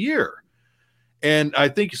more than a year. And I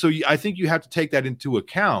think you have to take that into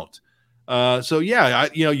account.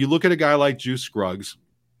 You look at a guy like Juice Scruggs,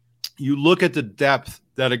 you look at the depth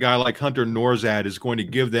that a guy like Hunter Norzad is going to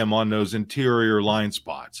give them on those interior line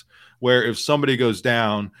spots, where if somebody goes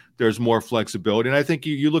down, there's more flexibility. And I think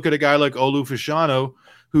you look at a guy like Olu Fashanu,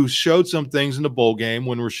 who showed some things in the bowl game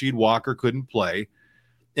when Rasheed Walker couldn't play,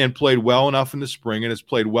 and played well enough in the spring, and has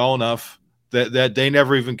played well enough that they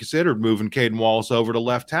never even considered moving Caden Wallace over to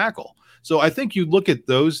left tackle. So I think you look at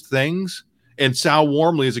those things, and Sal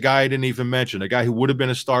Wormley is a guy I didn't even mention, a guy who would have been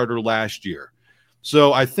a starter last year.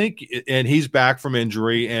 So I think, and he's back from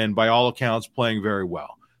injury and by all accounts playing very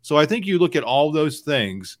well. So I think you look at all those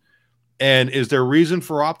things, and is there reason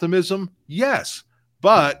for optimism? Yes.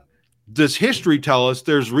 But does history tell us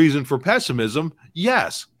there's reason for pessimism?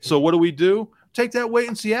 Yes. So what do? Take that wait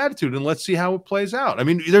and see attitude, and let's see how it plays out. I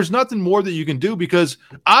mean, there's nothing more that you can do, because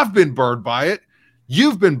I've been burned by it.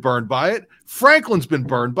 You've been burned by it. Franklin's been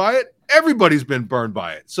burned by it. Everybody's been burned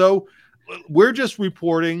by it. So we're just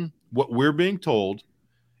reporting what we're being told,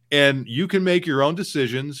 and you can make your own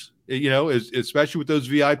decisions, especially with those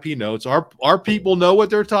VIP notes. Our people know what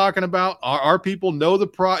they're talking about. Our people know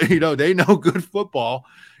they know good football,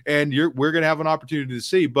 and we're going to have an opportunity to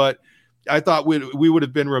see. But I thought we would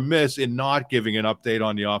have been remiss in not giving an update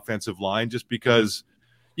on the offensive line, just because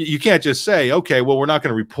you can't just say, okay, well, we're not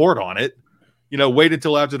going to report on it. Wait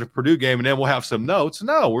until after the Purdue game and then we'll have some notes.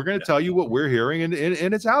 No, we're going to tell you what we're hearing, and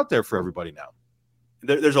it's out there for everybody now.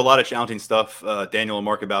 There's a lot of challenging stuff, Daniel and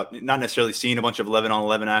Mark, about not necessarily seeing a bunch of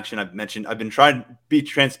 11-on-11 action. I've been trying to be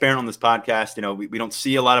transparent on this podcast. We don't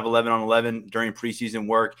see a lot of 11-on-11 during preseason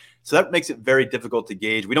work. So that makes it very difficult to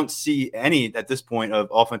gauge. We don't see any at this point of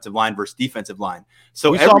offensive line versus defensive line.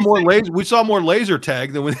 So we saw more laser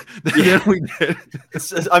tag than we did.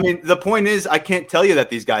 I mean, the point is, I can't tell you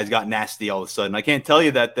that these guys got nasty all of a sudden. I can't tell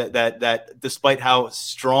you that despite how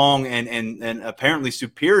strong and apparently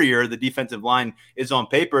superior the defensive line is on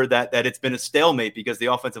paper, that it's been a stalemate because the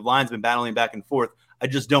offensive line's been battling back and forth. I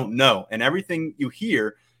just don't know. And everything you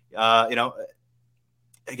hear,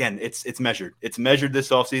 again, it's measured. It's measured this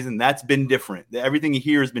offseason. That's been different. Everything you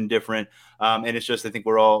hear has been different. And it's just, I think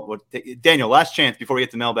Daniel, last chance before we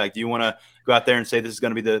get to mailbag. Do you want to go out there and say this is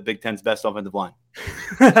going to be the Big Ten's best offensive line?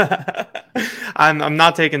 I'm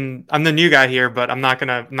the new guy here, but I'm not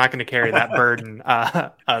gonna carry that burden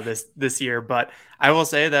this year. But I will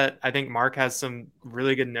say that I think Mark has some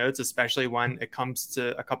really good notes, especially when it comes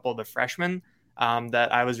to a couple of the freshmen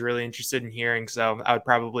that I was really interested in hearing. So I would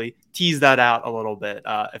probably tease that out a little bit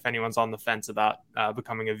if anyone's on the fence about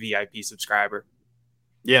becoming a VIP subscriber.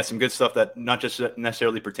 Yeah, some good stuff that not just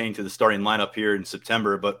necessarily pertain to the starting lineup here in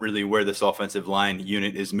September, but really where this offensive line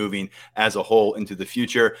unit is moving as a whole into the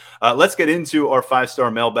future. Let's get into our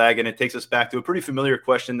 5-star mailbag, and it takes us back to a pretty familiar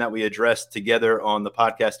question that we addressed together on the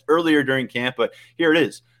podcast earlier during camp, but here it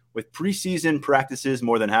is. With preseason practices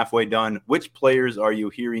more than halfway done, which players are you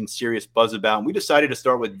hearing serious buzz about? And we decided to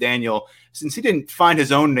start with Daniel, since he didn't find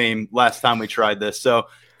his own name last time we tried this. So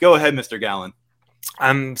Go ahead, Mr. Gallen.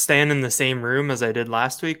 I'm staying in the same room as I did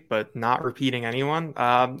last week, but not repeating anyone.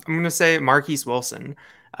 I'm going to say Marquise Wilson.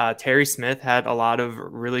 Terry Smith had a lot of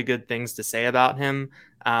really good things to say about him.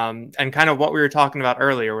 And kind of what we were talking about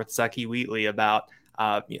earlier with Zaki Wheatley about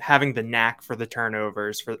having the knack for the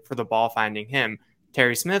turnovers, for the ball finding him.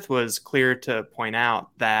 Terry Smith was clear to point out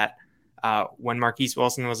that when Marquise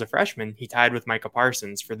Wilson was a freshman, he tied with Micah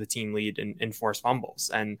Parsons for the team lead in forced fumbles.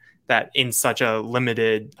 And that in such a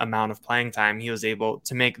limited amount of playing time, he was able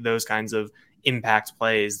to make those kinds of impact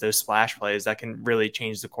plays, those splash plays that can really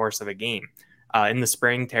change the course of a game. In the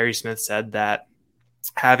spring, Terry Smith said that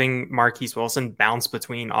having Marquise Wilson bounce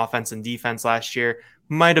between offense and defense last year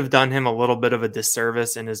might have done him a little bit of a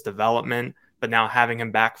disservice in his development, but now having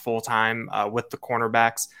him back full time with the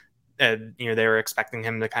cornerbacks, they were expecting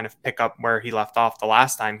him to kind of pick up where he left off the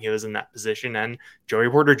last time he was in that position. And Joey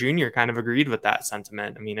Porter Jr. kind of agreed with that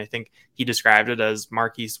sentiment. I mean, I think he described it as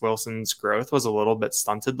Marquise Wilson's growth was a little bit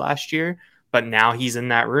stunted last year, but now he's in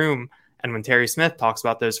that room. And when Terry Smith talks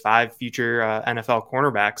about those 5 future NFL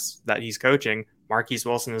cornerbacks that he's coaching, Marquise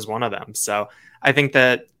Wilson is one of them. So I think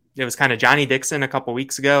that it was kind of Johnny Dixon a couple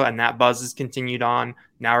weeks ago, and that buzz has continued on.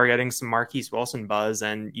 Now we're getting some Marquise Wilson buzz,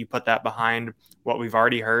 and you put that behind what we've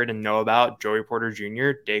already heard and know about Joey Porter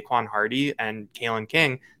Jr., Daquan Hardy, and Kalen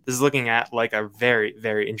King. This is looking at like a very,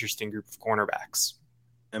 very interesting group of cornerbacks.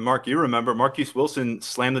 And Mark, you remember Marquise Wilson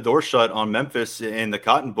slammed the door shut on Memphis in the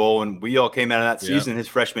Cotton Bowl, and we all came out of that season his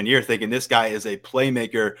freshman year thinking this guy is a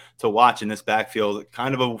playmaker to watch in this backfield.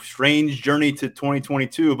 Kind of a strange journey to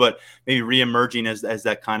 2022, but maybe reemerging as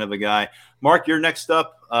that kind of a guy. Mark, you're next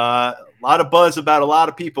up. A lot of buzz about a lot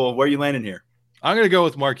of people. Where are you landing here? I'm going to go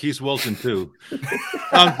with Marquise Wilson too.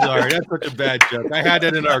 I'm sorry, that's such a bad joke. I had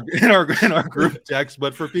it in our group text,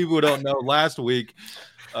 but for people who don't know, last week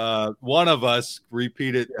one of us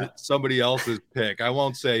repeated somebody else's pick. I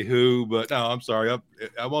won't say who, but no, I'm sorry.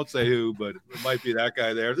 I won't say who, but it might be that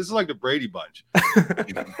guy there. This is like the Brady Bunch.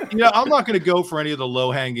 I'm not going to go for any of the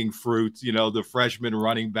low-hanging fruits, the freshman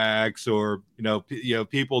running backs or,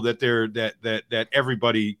 people that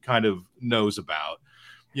everybody kind of knows about.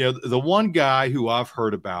 The one guy who I've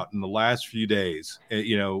heard about in the last few days,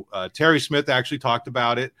 Terry Smith actually talked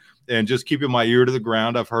about it, and just keeping my ear to the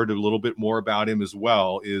ground, I've heard a little bit more about him as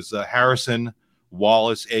well, is Harrison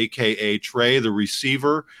Wallace, a.k.a. Trey, the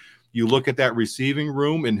receiver. You look at that receiving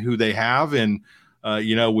room and who they have, and,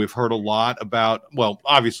 we've heard a lot about, well,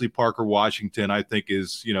 obviously Parker Washington, I think,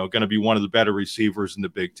 is, going to be one of the better receivers in the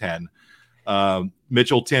Big Ten.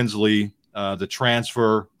 Mitchell Tinsley, the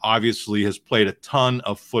transfer, obviously has played a ton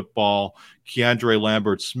of football. Keandre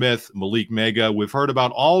Lambert-Smith, Malik Mega. We've heard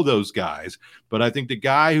about all those guys, but I think the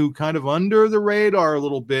guy who kind of under the radar a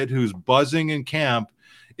little bit, who's buzzing in camp,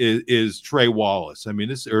 is Trey Wallace. I mean,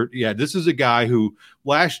 this is a guy who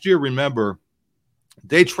last year, remember,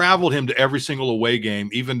 they traveled him to every single away game,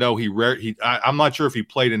 even though I'm not sure if he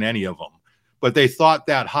played in any of them, but they thought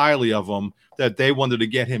that highly of him, that they wanted to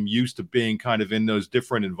get him used to being kind of in those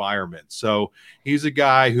different environments. So he's a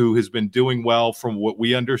guy who has been doing well from what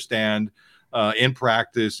we understand in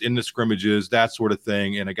practice, in the scrimmages, that sort of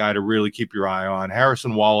thing, and a guy to really keep your eye on.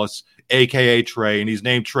 Harrison Wallace, a.k.a. Trey, and he's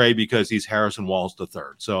named Trey because he's Harrison Wallace III.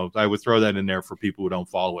 So I would throw that in there for people who don't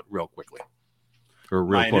follow it real quickly.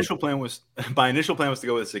 My initial plan was to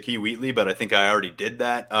go with Zaki Wheatley, but I think I already did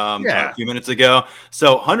that a few minutes ago.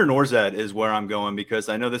 So Hunter Nourzad is where I'm going, because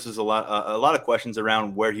I know this is a lot of questions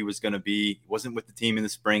around where he was going to be. He wasn't with the team in the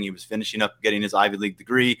spring. He was finishing up getting his Ivy League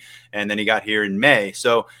degree, and then he got here in May.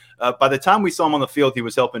 So by the time we saw him on the field, he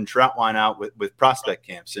was helping Troutwine out with prospect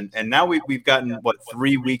camps. And now we've gotten,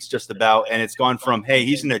 3 weeks just about, and it's gone from, hey,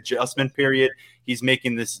 he's in an adjustment period. He's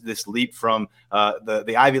making this leap from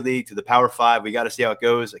the Ivy League to the Power 5. We got to see how it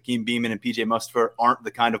goes. Akeem Beamon and PJ Mustipher aren't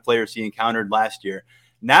the kind of players he encountered last year.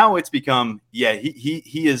 Now it's become,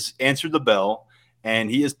 he has answered the bell,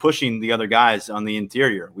 and he is pushing the other guys on the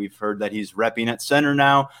interior. We've heard that he's repping at center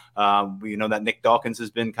now. We know that Nick Dawkins has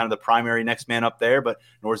been kind of the primary next man up there, but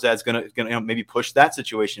Nourzad's going to maybe push that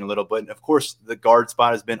situation a little bit. And of course, the guard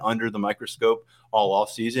spot has been under the microscope all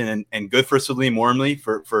off season, and good for Salim Wormley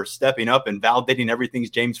for stepping up and validating everything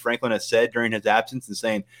James Franklin has said during his absence and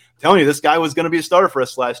saying, I'm telling you, this guy was going to be a starter for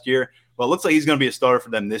us last year. Well, it looks like he's going to be a starter for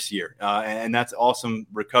them this year, and that's awesome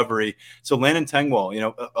recovery. So Landon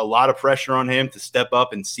Tengwall, a lot of pressure on him to step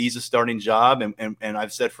up and seize a starting job, and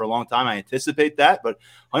I've said for a long time I anticipate that, but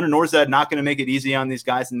Hunter Nourzad not going to make it easy on these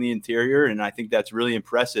guys in the interior, and I think that's really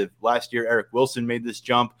impressive. Last year, Eric Wilson made this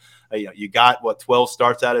jump. You got 12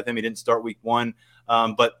 starts out of him. He didn't start week 1.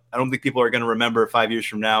 But I don't think people are going to remember 5 years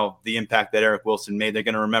from now the impact that Eric Wilson made. They're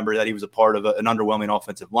going to remember that he was a part of an underwhelming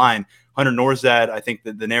offensive line. Hunter Nourzad, I think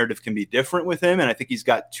that the narrative can be different with him, and I think he's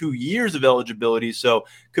got 2 years of eligibility, so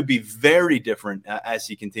could be very different as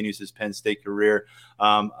he continues his Penn State career.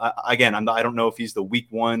 I don't know if he's the week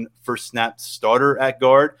 1 first snap starter at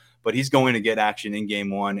guard, but he's going to get action in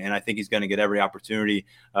game 1, and I think he's going to get every opportunity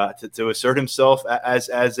to assert himself as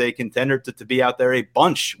a contender to be out there a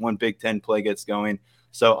bunch when Big Ten play gets going.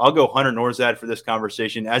 So I'll go Hunter Nourzad for this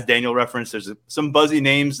conversation. As Daniel referenced, there's some buzzy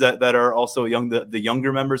names that are also the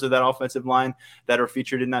younger members of that offensive line that are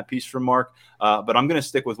featured in that piece from Mark. But I'm going to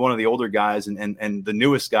stick with one of the older guys and the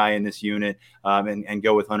newest guy in this unit and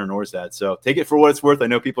go with Hunter Nourzad. So take it for what it's worth. I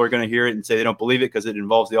know people are going to hear it and say they don't believe it because it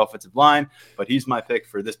involves the offensive line, but he's my pick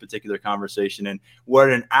for this particular conversation. And we're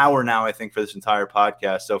at an hour now, I think, for this entire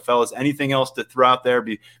podcast. So, fellas, anything else to throw out there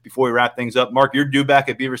before we wrap things up? Mark, you're due back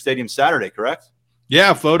at Beaver Stadium Saturday, correct?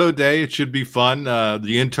 Yeah, photo day. It should be fun.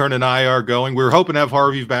 The intern and I are going. We were hoping to have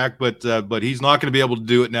Harvey back, but he's not going to be able to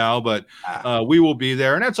do it now. But we will be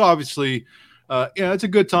there, and that's obviously, it's a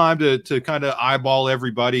good time to kind of eyeball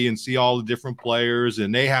everybody and see all the different players,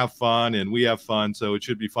 and they have fun, and we have fun. So it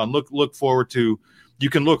should be fun. Look forward to. You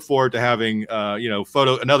can look forward to having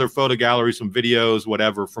another photo gallery, some videos,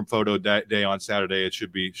 whatever from photo day on Saturday. It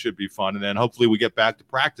should be fun, and then hopefully we get back to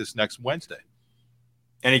practice next Wednesday.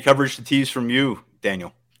 Any coverage to tease from you,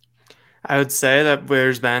 Daniel? I would say that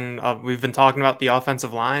we've been talking about the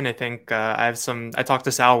offensive line. I think I talked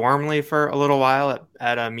to Sal Wormley for a little while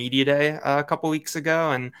at a media day a couple weeks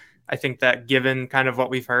ago. And I think that given kind of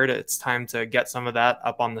what we've heard, it's time to get some of that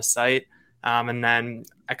up on the site. And then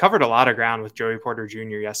I covered a lot of ground with Joey Porter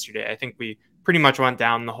Jr. yesterday. I think we pretty much went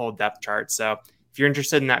down the whole depth chart. So if you're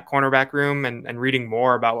interested in that cornerback room and reading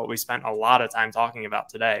more about what we spent a lot of time talking about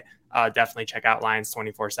today, definitely check out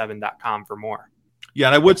Lions247.com for more. Yeah,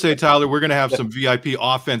 and I would say, Tyler, we're going to have some VIP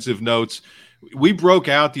offensive notes. We broke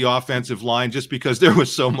out the offensive line just because there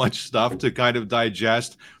was so much stuff to kind of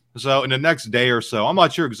digest. So in the next day or so, I'm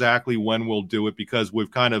not sure exactly when we'll do it because we've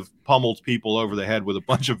kind of pummeled people over the head with a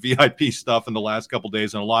bunch of VIP stuff in the last couple of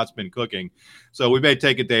days, and a lot's been cooking. So we may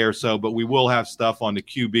take a day or so, but we will have stuff on the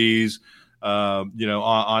QBs,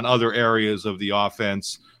 on other areas of the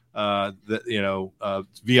offense,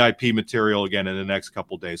 VIP material again in the next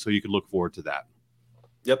couple of days. So you can look forward to that.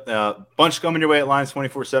 Yep. Bunch coming your way at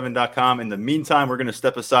Lions247.com. In the meantime, we're going to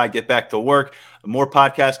step aside, get back to work. More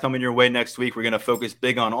podcasts coming your way next week. We're going to focus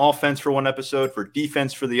big on offense for one episode, for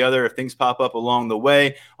defense for the other. If things pop up along the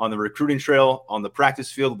way on the recruiting trail, on the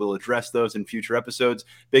practice field, we'll address those in future episodes.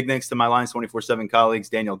 Big thanks to my Lions247 colleagues,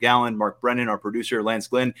 Daniel Gallen, Mark Brennan, our producer, Lance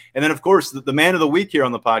Glenn, and then, of course, the man of the week here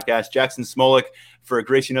on the podcast, Jackson Smolik, for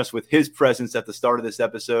gracing us with his presence at the start of this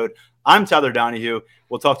episode. I'm Tyler Donahue.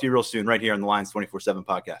 We'll talk to you real soon right here on the Lions247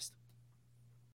 podcast.